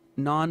are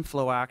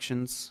non-flow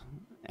actions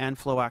and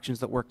flow actions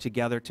that work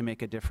together to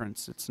make a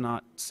difference. It's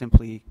not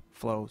simply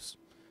flows.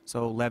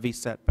 So levee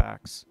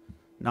setbacks,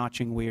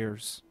 notching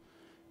weirs,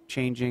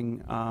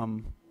 changing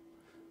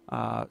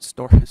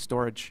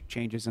storage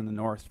changes in the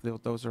north.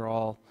 Those are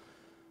all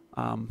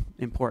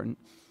important.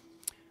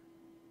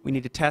 We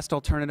need to test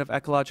alternative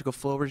ecological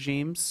flow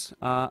regimes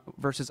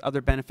versus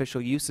other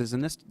beneficial uses.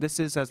 And this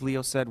is, as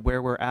Leo said,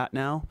 where we're at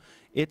now.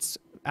 It's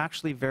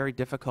actually very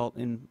difficult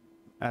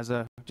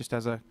just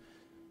as a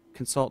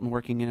consultant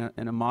working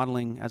in a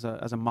modeling as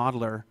a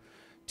modeler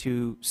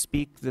to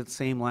speak the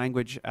same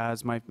language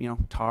as my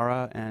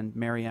Tara and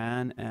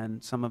Marianne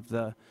and some of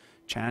the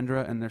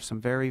Chandra, and there's some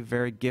very,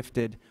 very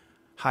gifted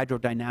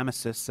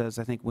hydrodynamicists, as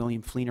I think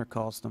William Fleener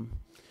calls them.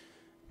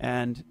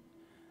 And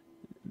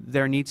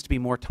there needs to be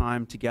more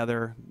time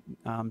together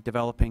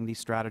developing these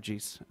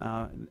strategies.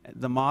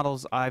 The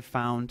models I've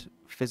found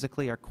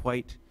physically are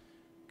quite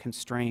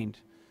constrained,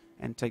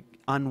 and to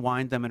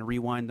unwind them and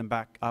rewind them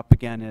back up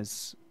again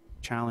is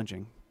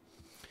challenging.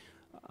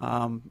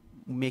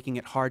 Making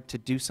it hard to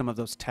do some of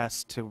those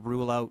tests, to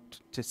rule out,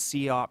 to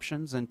see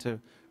options and to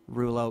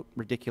rule out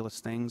ridiculous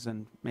things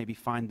and maybe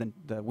find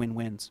the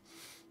win-wins.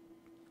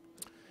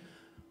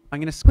 I'm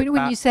going to skip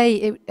When you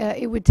say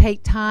it would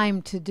take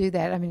time to do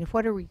that, I mean,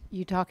 what are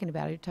you talking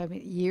about? Are you talking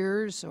about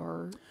years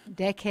or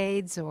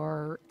decades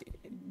or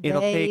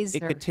days?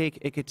 It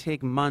could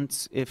take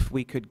months if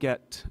we could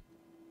get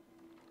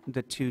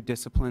the two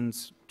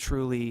disciplines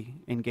truly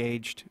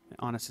engaged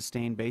on a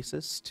sustained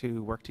basis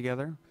to work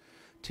together,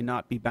 to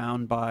not be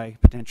bound by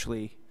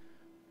potentially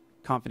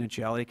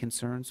confidentiality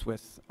concerns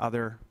with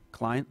other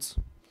clients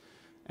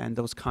and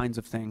those kinds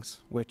of things,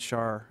 which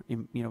are,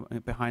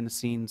 behind the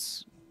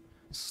scenes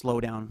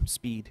slow down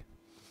speed.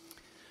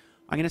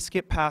 I'm going to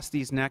skip past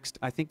these next.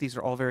 I think these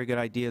are all very good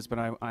ideas, but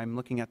I'm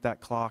looking at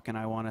that clock and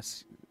I want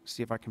to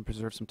see if I can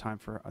preserve some time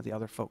for the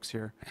other folks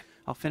here.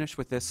 I'll finish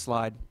with this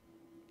slide.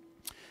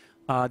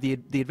 The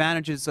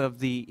advantages of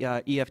the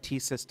EFT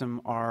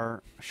system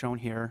are shown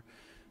here.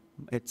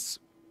 It's,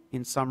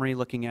 in summary,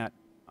 looking at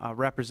a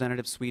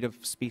representative suite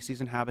of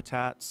species and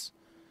habitats.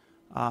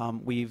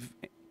 We've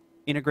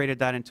integrated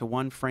that into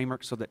one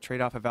framework so that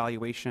trade-off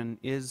evaluation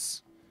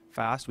is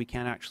fast. We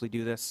can actually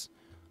do this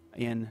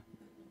in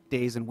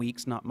days and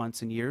weeks, not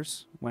months and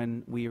years,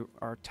 when we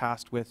are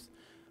tasked with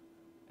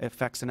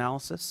effects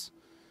analysis.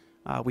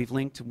 We've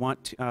linked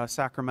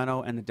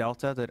Sacramento and the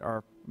Delta that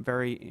are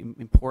very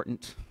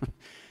important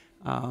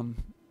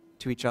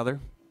to each other.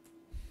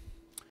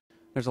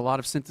 There's a lot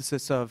of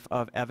synthesis of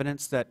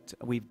evidence that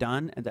we've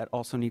done and that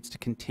also needs to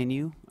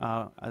continue,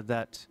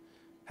 that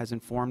has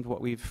informed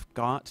what we've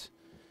got.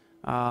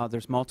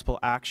 There's multiple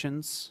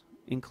actions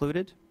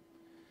included.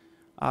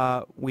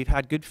 We've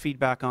had good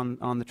feedback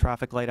on the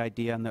traffic light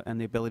idea and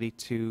the ability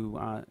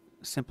to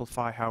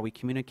simplify how we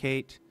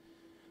communicate.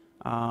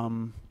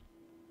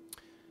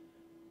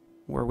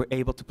 We're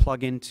able to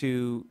plug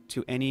into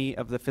any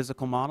of the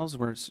physical models.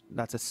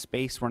 That's a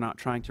space we're not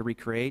trying to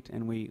recreate,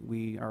 and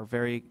we are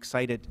very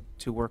excited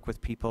to work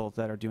with people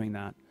that are doing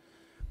that.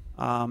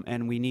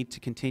 And we need to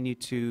continue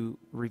to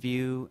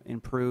review,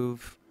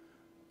 improve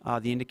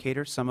the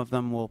indicators. Some of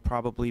them will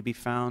probably be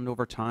found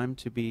over time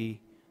to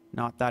be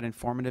not that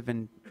informative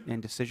in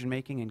decision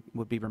making and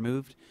would be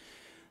removed.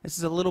 This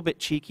is a little bit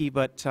cheeky,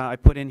 but I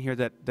put in here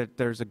that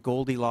there's a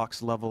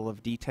Goldilocks level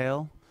of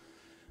detail.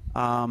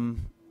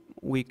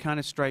 We kind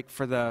of strike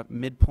for the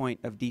midpoint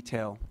of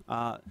detail.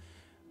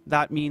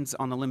 That means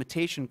on the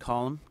limitation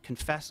column,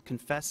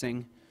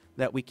 confessing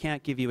that we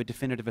can't give you a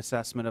definitive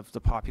assessment of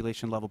the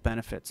population level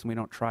benefits, and we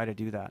don't try to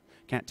do that.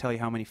 Can't tell you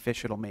how many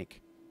fish it'll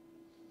make.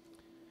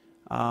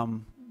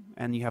 And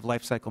you have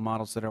life cycle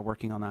models that are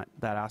working on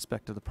that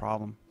aspect of the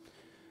problem.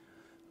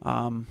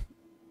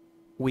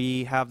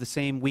 We have the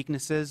same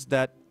weaknesses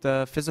that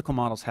the physical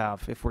models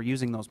have if we're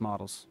using those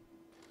models.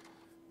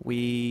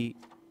 We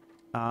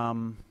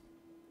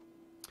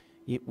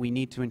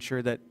need to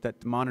ensure that the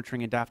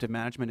monitoring adaptive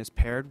management is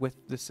paired with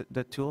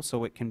the tool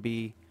so it can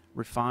be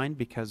refined,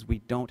 because we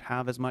don't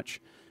have as much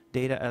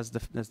data as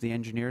the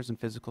engineers and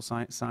physical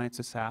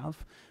scientists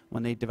have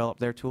when they develop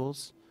their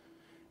tools.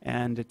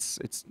 And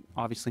it's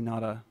obviously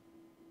not a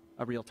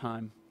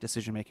real-time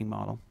decision-making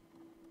model.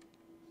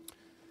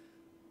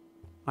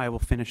 I will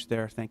finish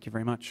there. Thank you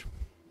very much.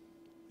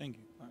 Thank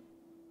you.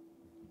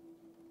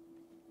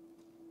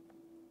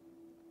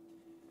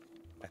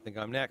 I think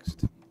I'm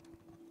next.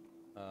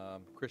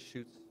 Chris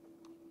Schutz,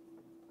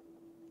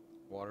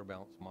 water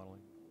balance modeling.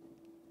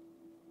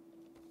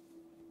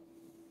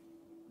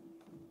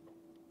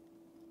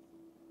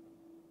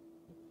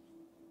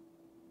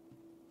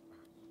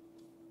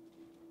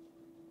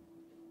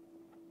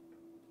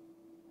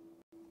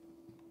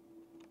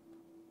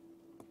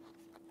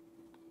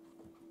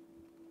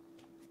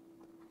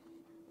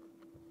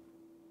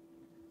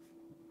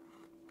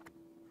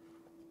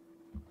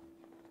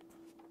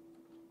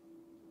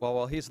 Well,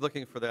 while he's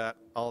looking for that,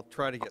 I'll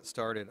try to get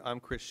started.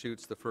 I'm Chris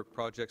Schutz, the FERC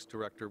Projects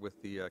Director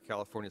with the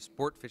California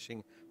Sport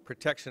Fishing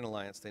Protection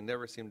Alliance. They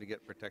never seem to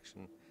get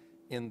protection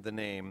in the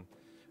name.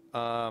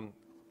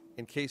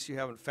 In case you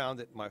haven't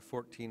found it, my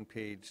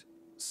 14-page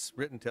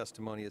written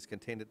testimony is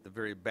contained at the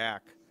very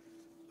back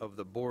of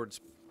the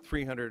board's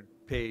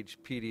 300-page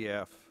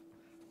PDF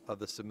of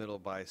the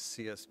submittal by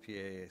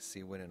CSPA,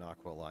 Sea, Wind, and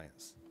Aqua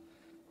Alliance.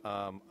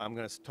 I'm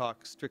going to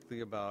talk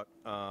strictly about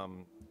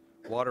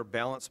water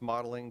balance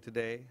modeling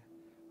today.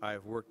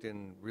 I've worked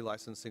in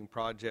relicensing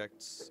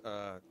projects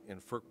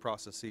in FERC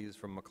processes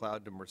from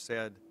McLeod to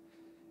Merced,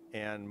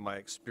 and my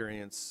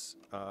experience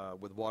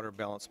with water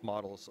balance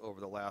models over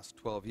the last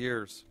 12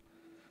 years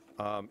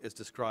is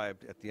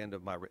described at the end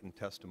of my written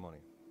testimony.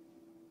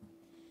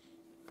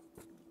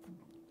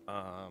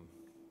 How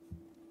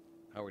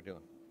are we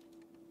doing?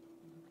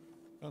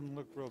 Doesn't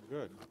look real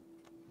good.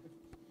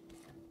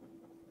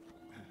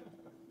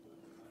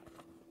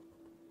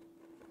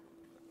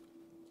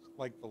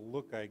 like the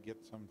look I get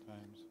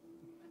sometimes.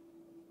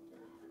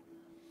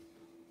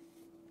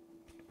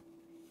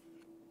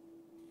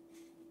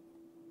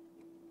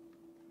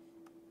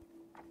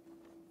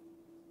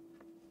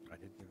 I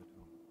did give it to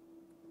him.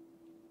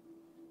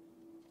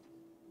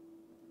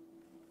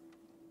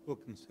 We'll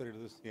consider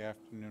this the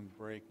afternoon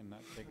break and not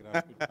take it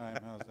up your time.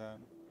 How's that?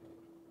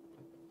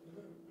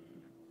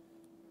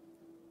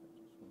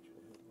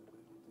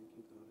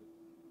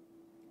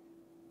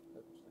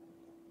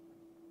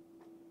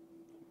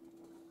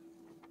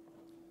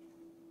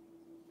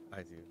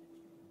 I do.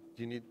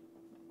 Do you need?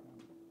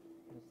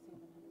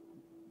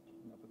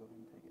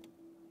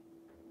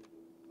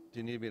 Do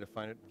you need me to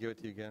find it, give it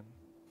to you again?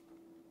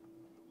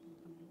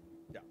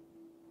 Yeah.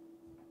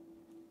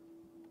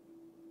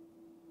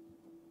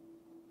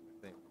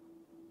 I think.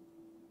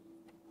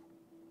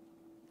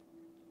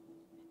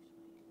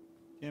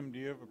 Tim, do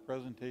you have a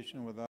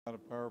presentation without a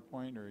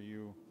PowerPoint, or are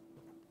you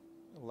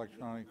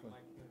electronically?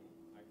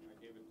 I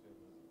gave it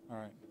to All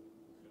right.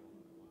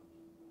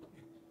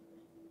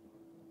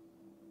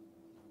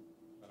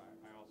 but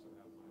I also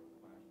have my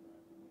flash drive.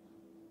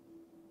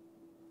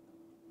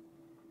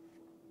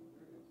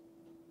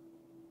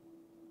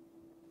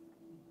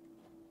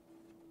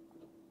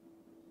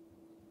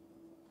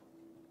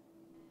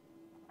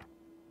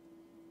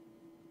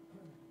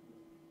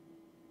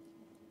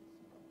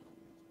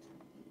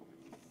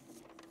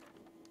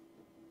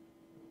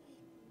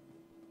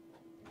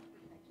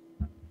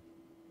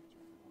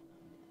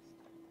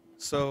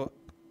 So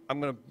I'm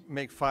going to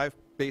make 5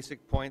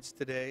 basic points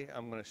today.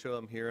 I'm going to show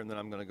them here, and then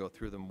I'm going to go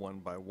through them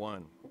one by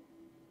one.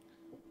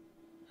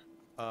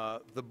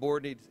 The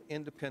board needs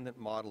independent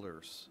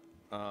modelers.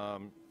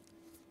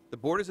 The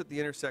board is at the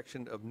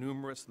intersection of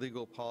numerous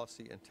legal,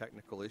 policy, and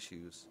technical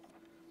issues.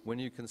 When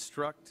you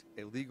construct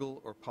a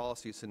legal or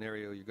policy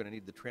scenario, you're going to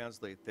need to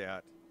translate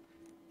that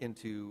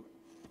into,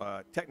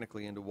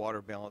 technically, into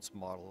water balance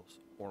models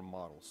or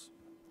models.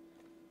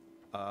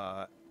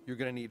 You're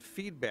going to need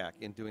feedback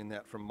in doing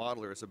that from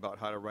modelers about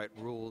how to write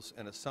rules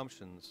and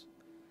assumptions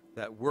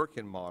that work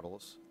in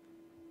models,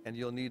 and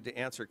you'll need to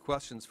answer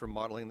questions for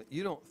modeling that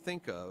you don't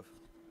think of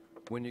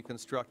when you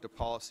construct a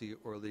policy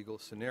or legal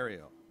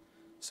scenario.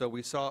 So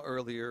we saw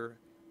earlier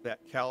that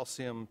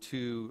calcium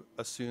 2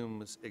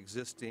 assumes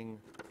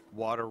existing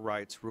water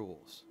rights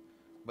rules,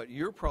 but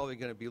you're probably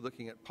going to be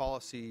looking at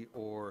policy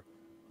or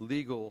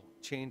legal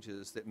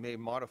changes that may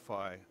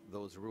modify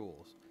those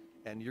rules.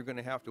 And you're going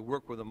to have to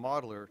work with a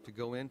modeler to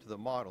go into the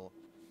model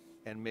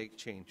and make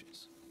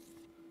changes.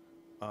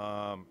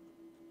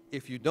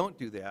 If you don't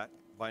do that,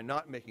 by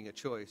not making a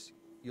choice,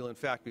 you'll in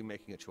fact be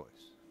making a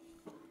choice.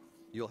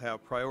 You'll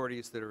have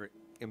priorities that are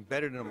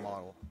embedded in a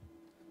model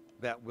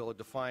that will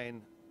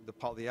define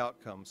the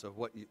outcomes of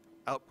what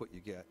output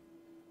you get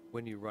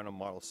when you run a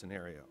model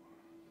scenario.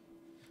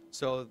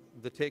 So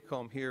the take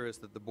home here is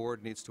that the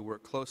board needs to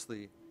work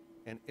closely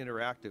and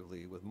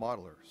interactively with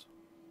modelers.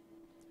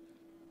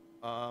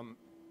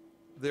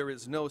 There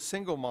is no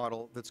single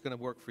model that's going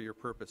to work for your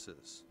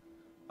purposes.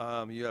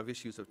 You have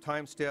issues of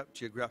time step,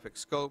 geographic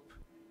scope,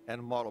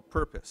 and model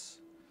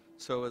purpose.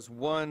 So as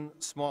one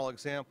small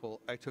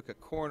example, I took a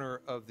corner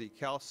of the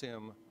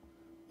calcium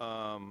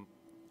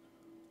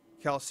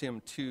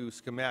 2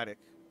 schematic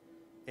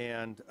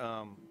and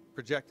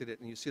projected it,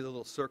 and you see the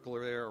little circle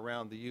there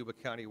around the Yuba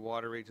County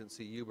Water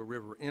Agency, Yuba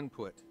River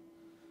input.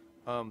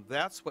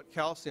 That's what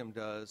calcium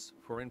does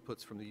for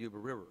inputs from the Yuba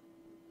River.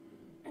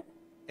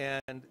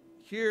 And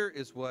here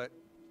is what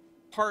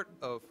part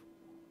of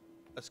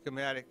a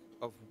schematic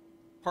of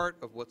part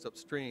of what's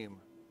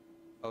upstream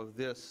of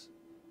this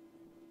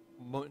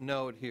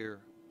node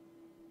here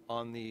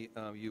on the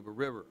Yuba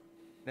River.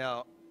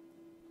 Now,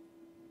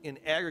 in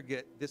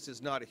aggregate, this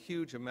is not a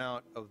huge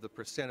amount of the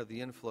percent of the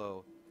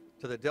inflow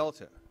to the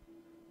delta,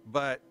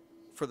 but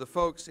for the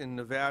folks in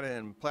Nevada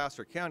and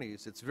Placer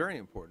counties, it's very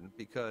important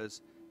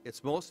because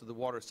it's most of the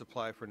water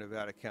supply for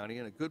Nevada County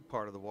and a good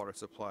part of the water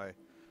supply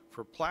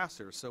for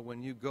Placer. So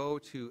when you go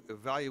to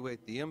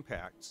evaluate the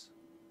impacts,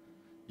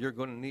 you're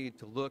going to need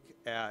to look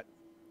at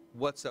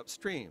what's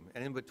upstream.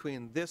 And in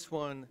between this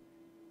one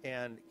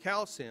and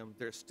calcium,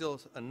 there's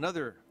still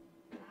another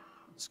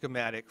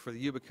schematic for the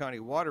Yuba County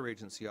Water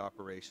Agency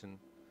operation.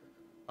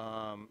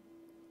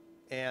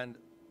 And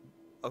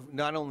of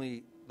not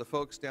only the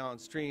folks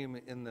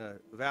downstream in the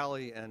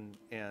valley and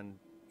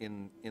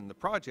in the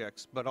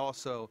projects, but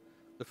also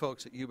the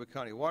folks at Yuba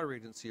County Water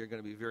Agency are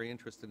going to be very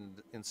interested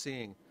in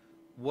seeing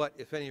what,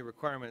 if any,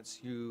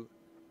 requirements you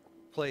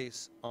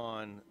place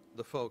on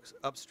the folks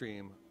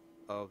upstream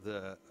of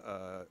the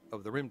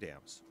rim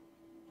dams.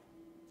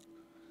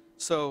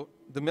 So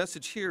the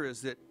message here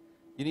is that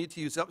you need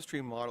to use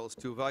upstream models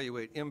to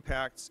evaluate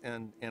impacts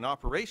and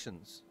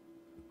operations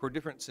for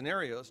different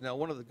scenarios. Now,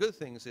 one of the good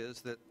things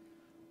is that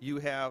you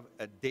have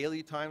a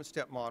daily time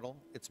step model.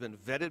 It's been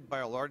vetted by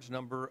a large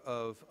number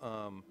of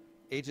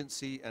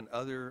agency and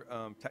other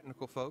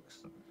technical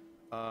folks.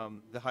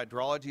 The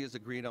hydrology is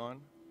agreed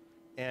on.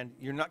 And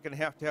you're not going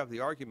to have the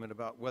argument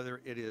about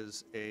whether it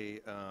is a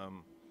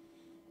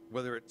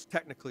whether it's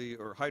technically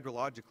or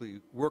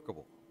hydrologically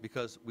workable,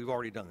 because we've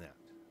already done that.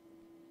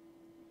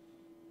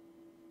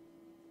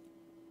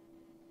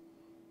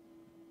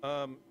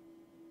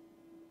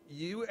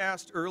 You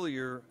asked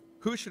earlier,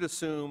 who should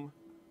assume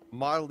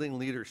modeling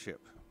leadership?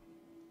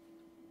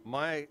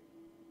 My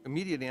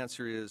immediate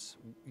answer is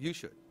you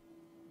should.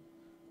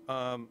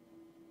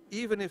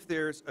 Even if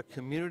there's a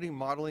community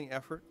modeling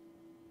effort,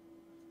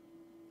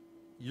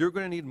 you're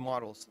going to need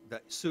models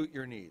that suit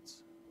your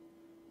needs.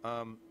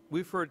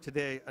 We've heard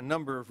today a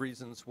number of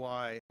reasons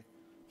why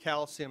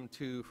Calcium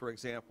 2, for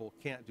example,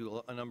 can't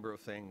do a number of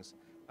things.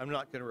 I'm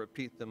not going to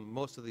repeat them.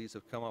 Most of these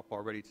have come up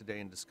already today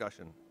in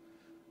discussion.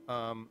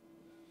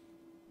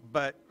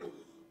 But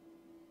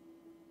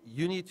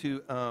you need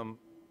to,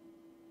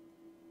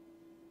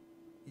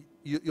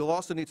 you'll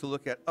also need to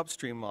look at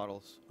upstream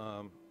models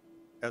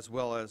as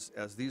well as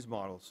these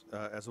models,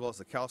 as well as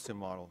the calcium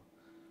model.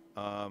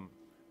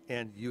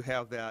 And you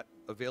have that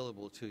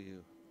available to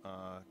you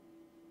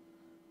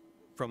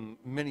from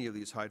many of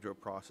these hydro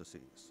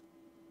processes.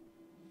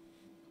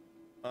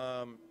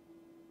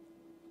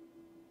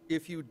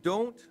 If you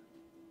don't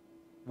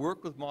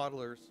work with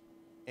modelers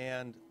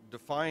and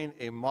define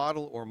a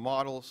model or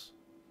models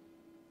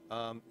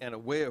and a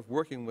way of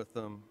working with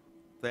them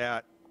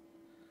that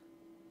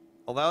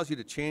allows you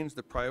to change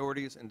the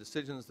priorities and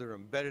decisions that are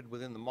embedded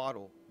within the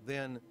model,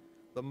 then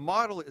the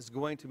model is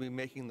going to be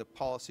making the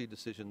policy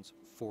decisions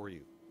for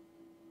you.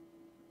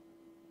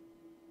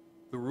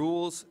 The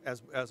rules,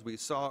 as we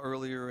saw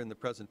earlier in the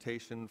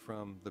presentation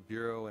from the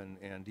Bureau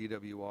and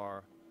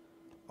DWR,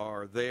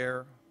 are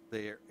there.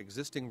 They are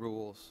existing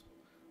rules.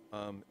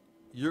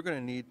 You're going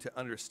to need to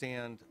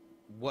understand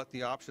what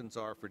the options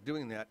are for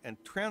doing that and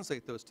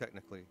translate those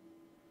technically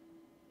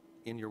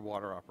in your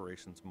water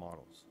operations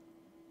models.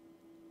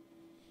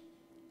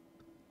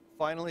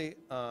 Finally,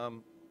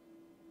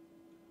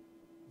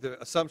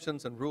 the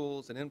assumptions and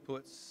rules and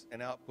inputs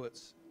and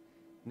outputs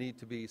need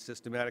to be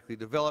systematically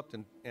developed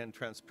and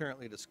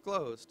transparently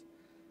disclosed.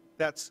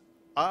 That's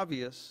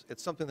obvious.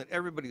 It's something that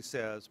everybody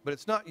says, but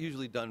it's not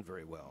usually done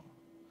very well.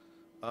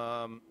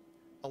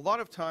 A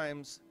lot of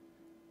times,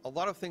 a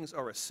lot of things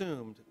are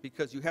assumed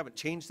because you haven't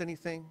changed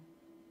anything,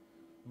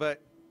 but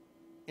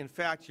in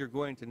fact, you're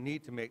going to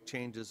need to make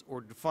changes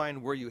or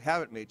define where you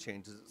haven't made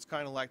changes. It's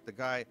kind of like the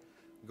guy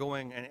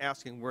going and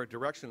asking where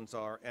directions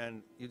are,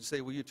 and you'd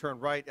say, well, you turn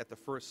right at the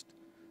first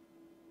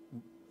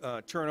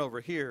turn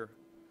over here,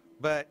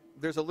 but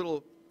there's a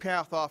little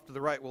path off to the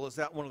right. Well, is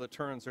that one of the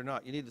turns or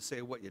not? You need to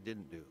say what you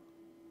didn't do.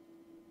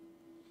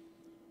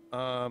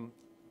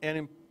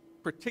 And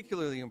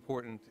particularly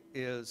important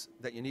is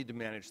that you need to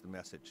manage the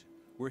message.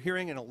 We're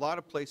hearing in a lot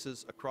of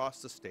places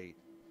across the state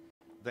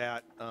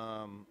that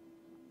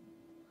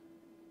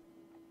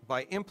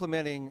by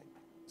implementing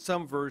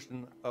some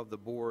version of the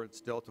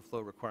board's delta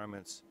flow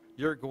requirements,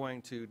 you're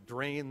going to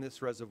drain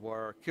this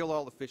reservoir, kill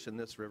all the fish in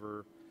this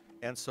river,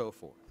 and so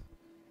forth.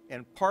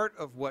 And part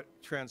of what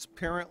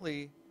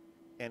transparently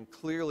and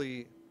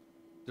clearly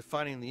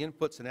defining the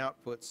inputs and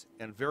outputs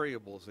and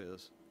variables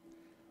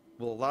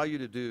will allow you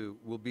to do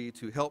will be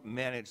to help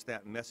manage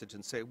that message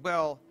and say,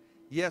 well,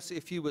 yes,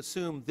 if you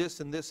assume this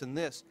and this and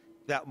this,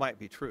 that might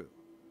be true.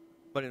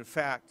 But in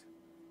fact,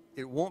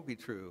 it won't be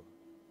true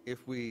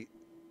if we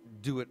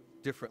do it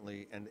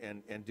differently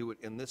and do it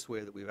in this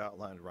way that we've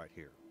outlined right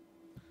here.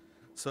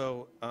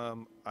 So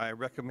I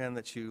recommend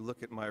that you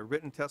look at my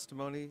written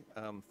testimony.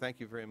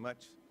 Thank you very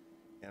much.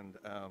 And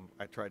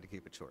I tried to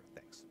keep it short.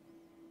 Thanks.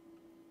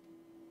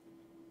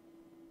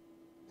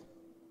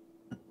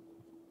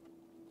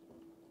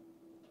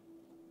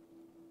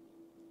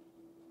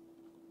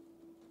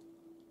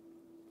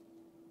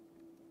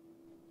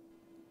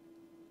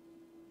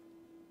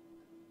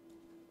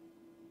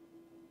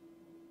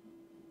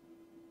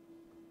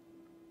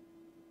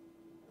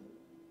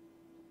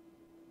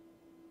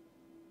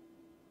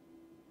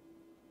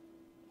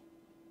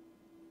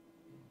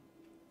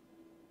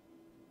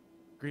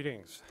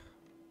 Greetings.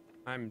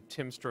 I'm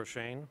Tim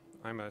Stroshane.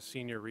 I'm a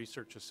senior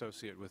research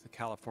associate with the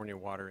California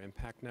Water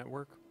Impact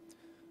Network.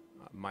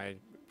 My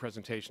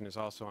presentation is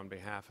also on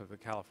behalf of the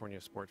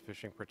California Sport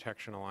Fishing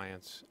Protection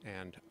Alliance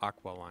and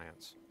Aqua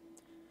Alliance.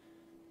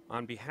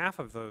 On behalf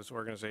of those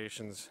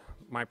organizations,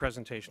 my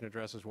presentation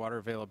addresses water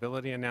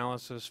availability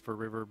analysis for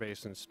river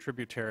basins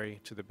tributary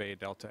to the Bay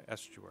Delta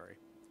estuary.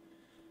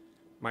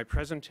 My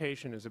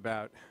presentation is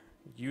about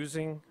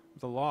using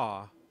the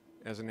law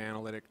as an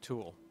analytic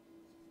tool.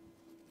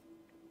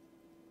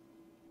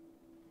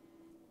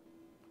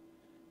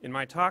 In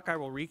my talk, I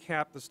will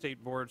recap the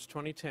State Board's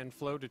 2010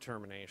 flow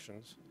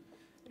determinations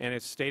and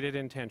its stated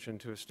intention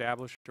to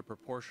establish a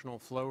proportional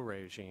flow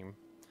regime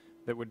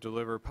that would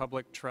deliver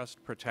public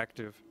trust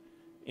protective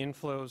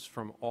inflows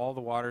from all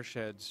the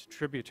watersheds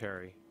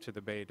tributary to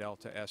the Bay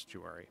Delta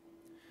estuary.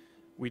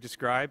 We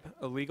describe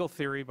a legal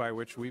theory by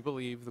which we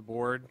believe the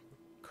Board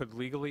could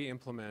legally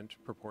implement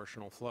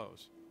proportional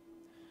flows.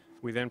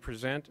 We then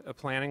present a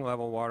planning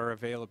level water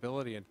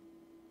availability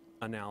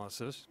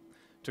analysis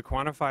to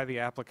quantify the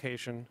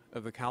application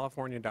of the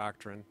California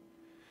doctrine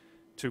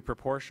to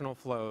proportional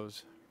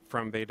flows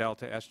from Bay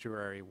Delta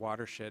estuary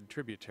watershed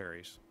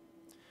tributaries.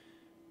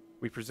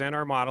 We present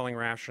our modeling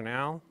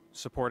rationale,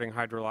 supporting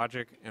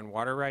hydrologic and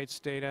water rights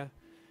data,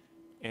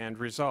 and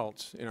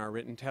results in our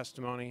written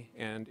testimony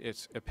and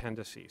its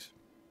appendices.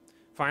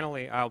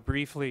 Finally, I'll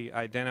briefly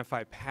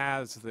identify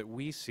paths that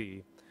we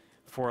see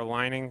for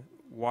aligning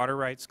water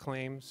rights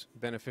claims,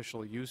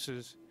 beneficial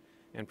uses,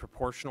 and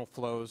proportional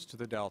flows to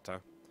the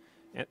Delta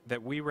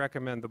that we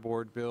recommend the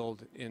board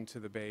build into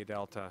the Bay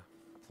Delta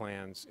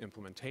Plan's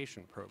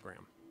implementation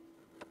program.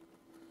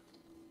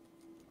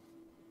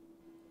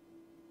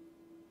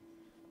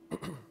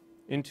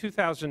 In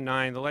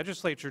 2009, the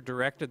legislature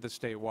directed the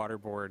State Water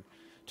Board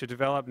to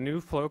develop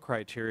new flow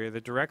criteria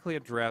that directly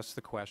address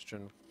the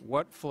question,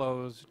 what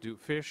flows do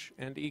fish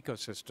and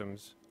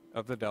ecosystems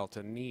of the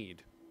Delta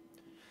need?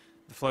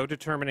 The flow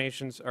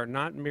determinations are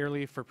not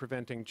merely for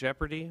preventing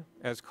jeopardy,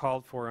 as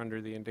called for under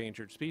the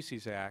Endangered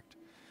Species Act,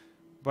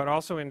 but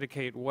also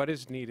indicate what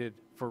is needed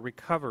for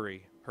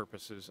recovery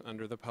purposes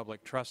under the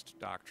public trust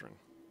doctrine.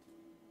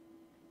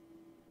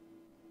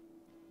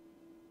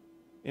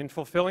 In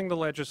fulfilling the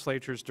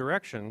legislature's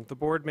direction, the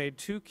board made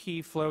two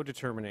key flow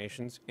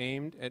determinations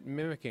aimed at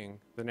mimicking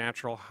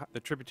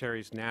the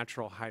tributary's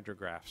natural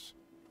hydrographs.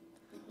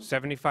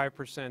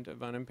 75%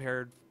 of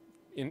unimpaired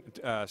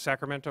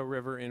Sacramento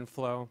River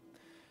inflow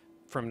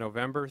from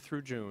November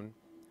through June,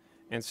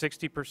 and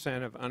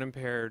 60% of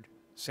unimpaired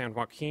San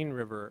Joaquin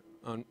River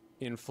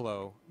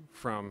inflow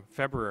from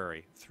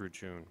February through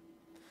June.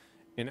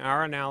 In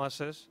our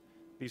analysis,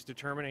 these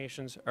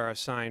determinations are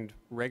assigned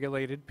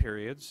regulated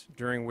periods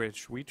during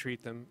which we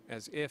treat them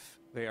as if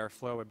they are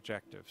flow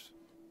objectives.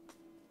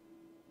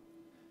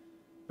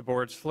 The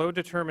board's flow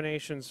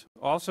determinations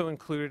also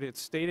included its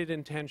stated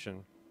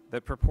intention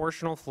that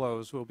proportional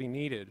flows will be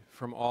needed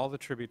from all the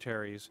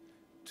tributaries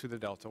to the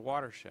Delta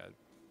watershed.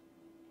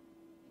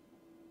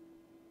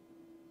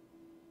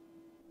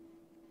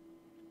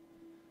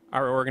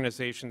 Our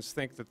organizations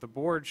think that the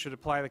board should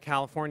apply the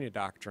California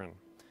doctrine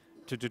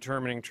to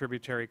determining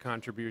tributary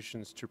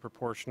contributions to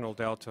proportional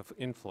Delta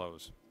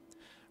inflows.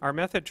 Our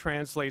method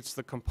translates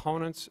the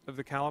components of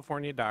the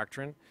California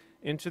doctrine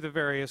into the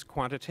various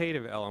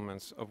quantitative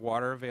elements of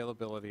water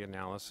availability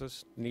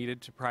analysis needed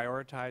to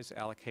prioritize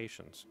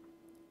allocations.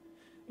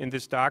 In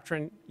this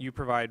doctrine, you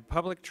provide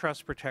public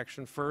trust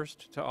protection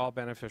first to all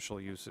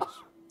beneficial uses.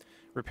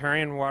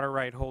 Riparian water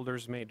right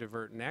holders may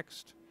divert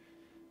next,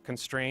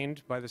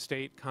 constrained by the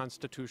state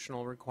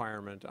constitutional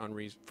requirement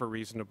for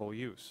reasonable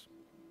use.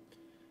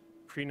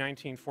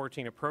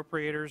 Pre-1914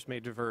 appropriators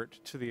may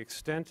divert to the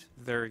extent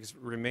there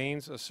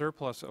remains a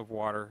surplus of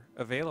water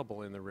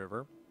available in the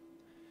river.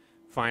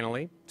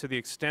 Finally, to the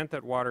extent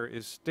that water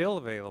is still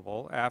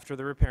available after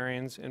the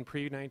riparians and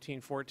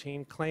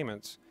pre-1914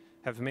 claimants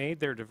have made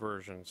their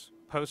diversions,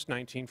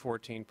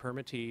 post-1914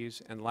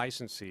 permittees and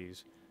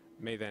licensees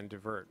may then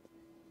divert.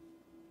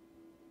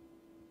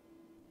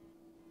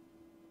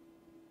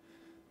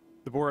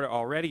 The board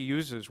already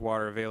uses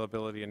water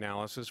availability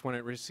analysis when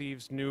it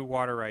receives new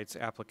water rights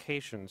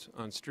applications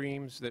on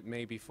streams that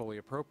may be fully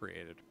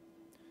appropriated.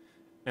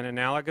 An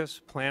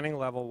analogous planning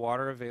level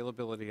water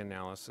availability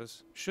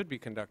analysis should be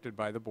conducted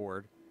by the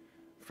board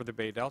for the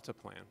Bay Delta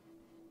Plan.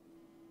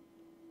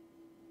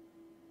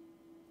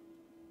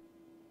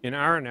 In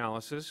our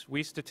analysis,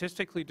 we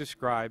statistically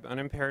describe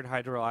unimpaired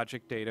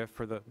hydrologic data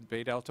for the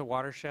Bay Delta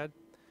watershed,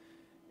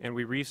 and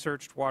we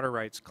researched water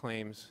rights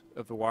claims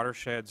of the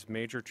watershed's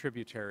major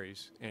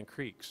tributaries and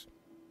creeks.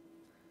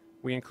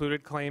 We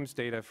included claims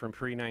data from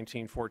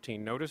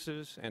pre-1914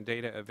 notices and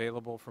data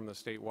available from the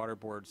State Water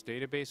Board's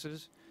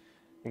databases,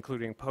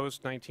 including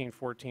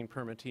post-1914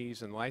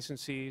 permittees and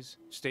licensees,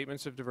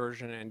 statements of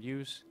diversion and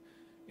use,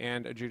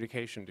 and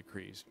adjudication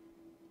decrees.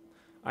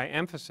 I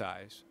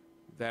emphasize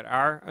that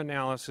our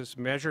analysis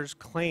measures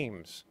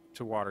claims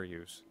to water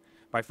use.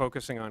 By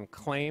focusing on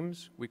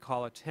claims, we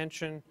call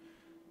attention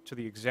to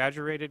the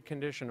exaggerated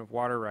condition of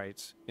water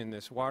rights in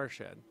this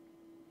watershed.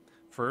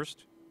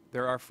 First,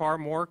 there are far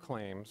more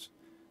claims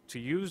to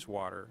use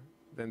water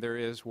than there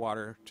is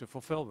water to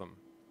fulfill them.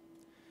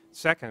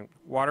 Second,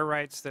 water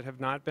rights that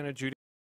have not been adjudicated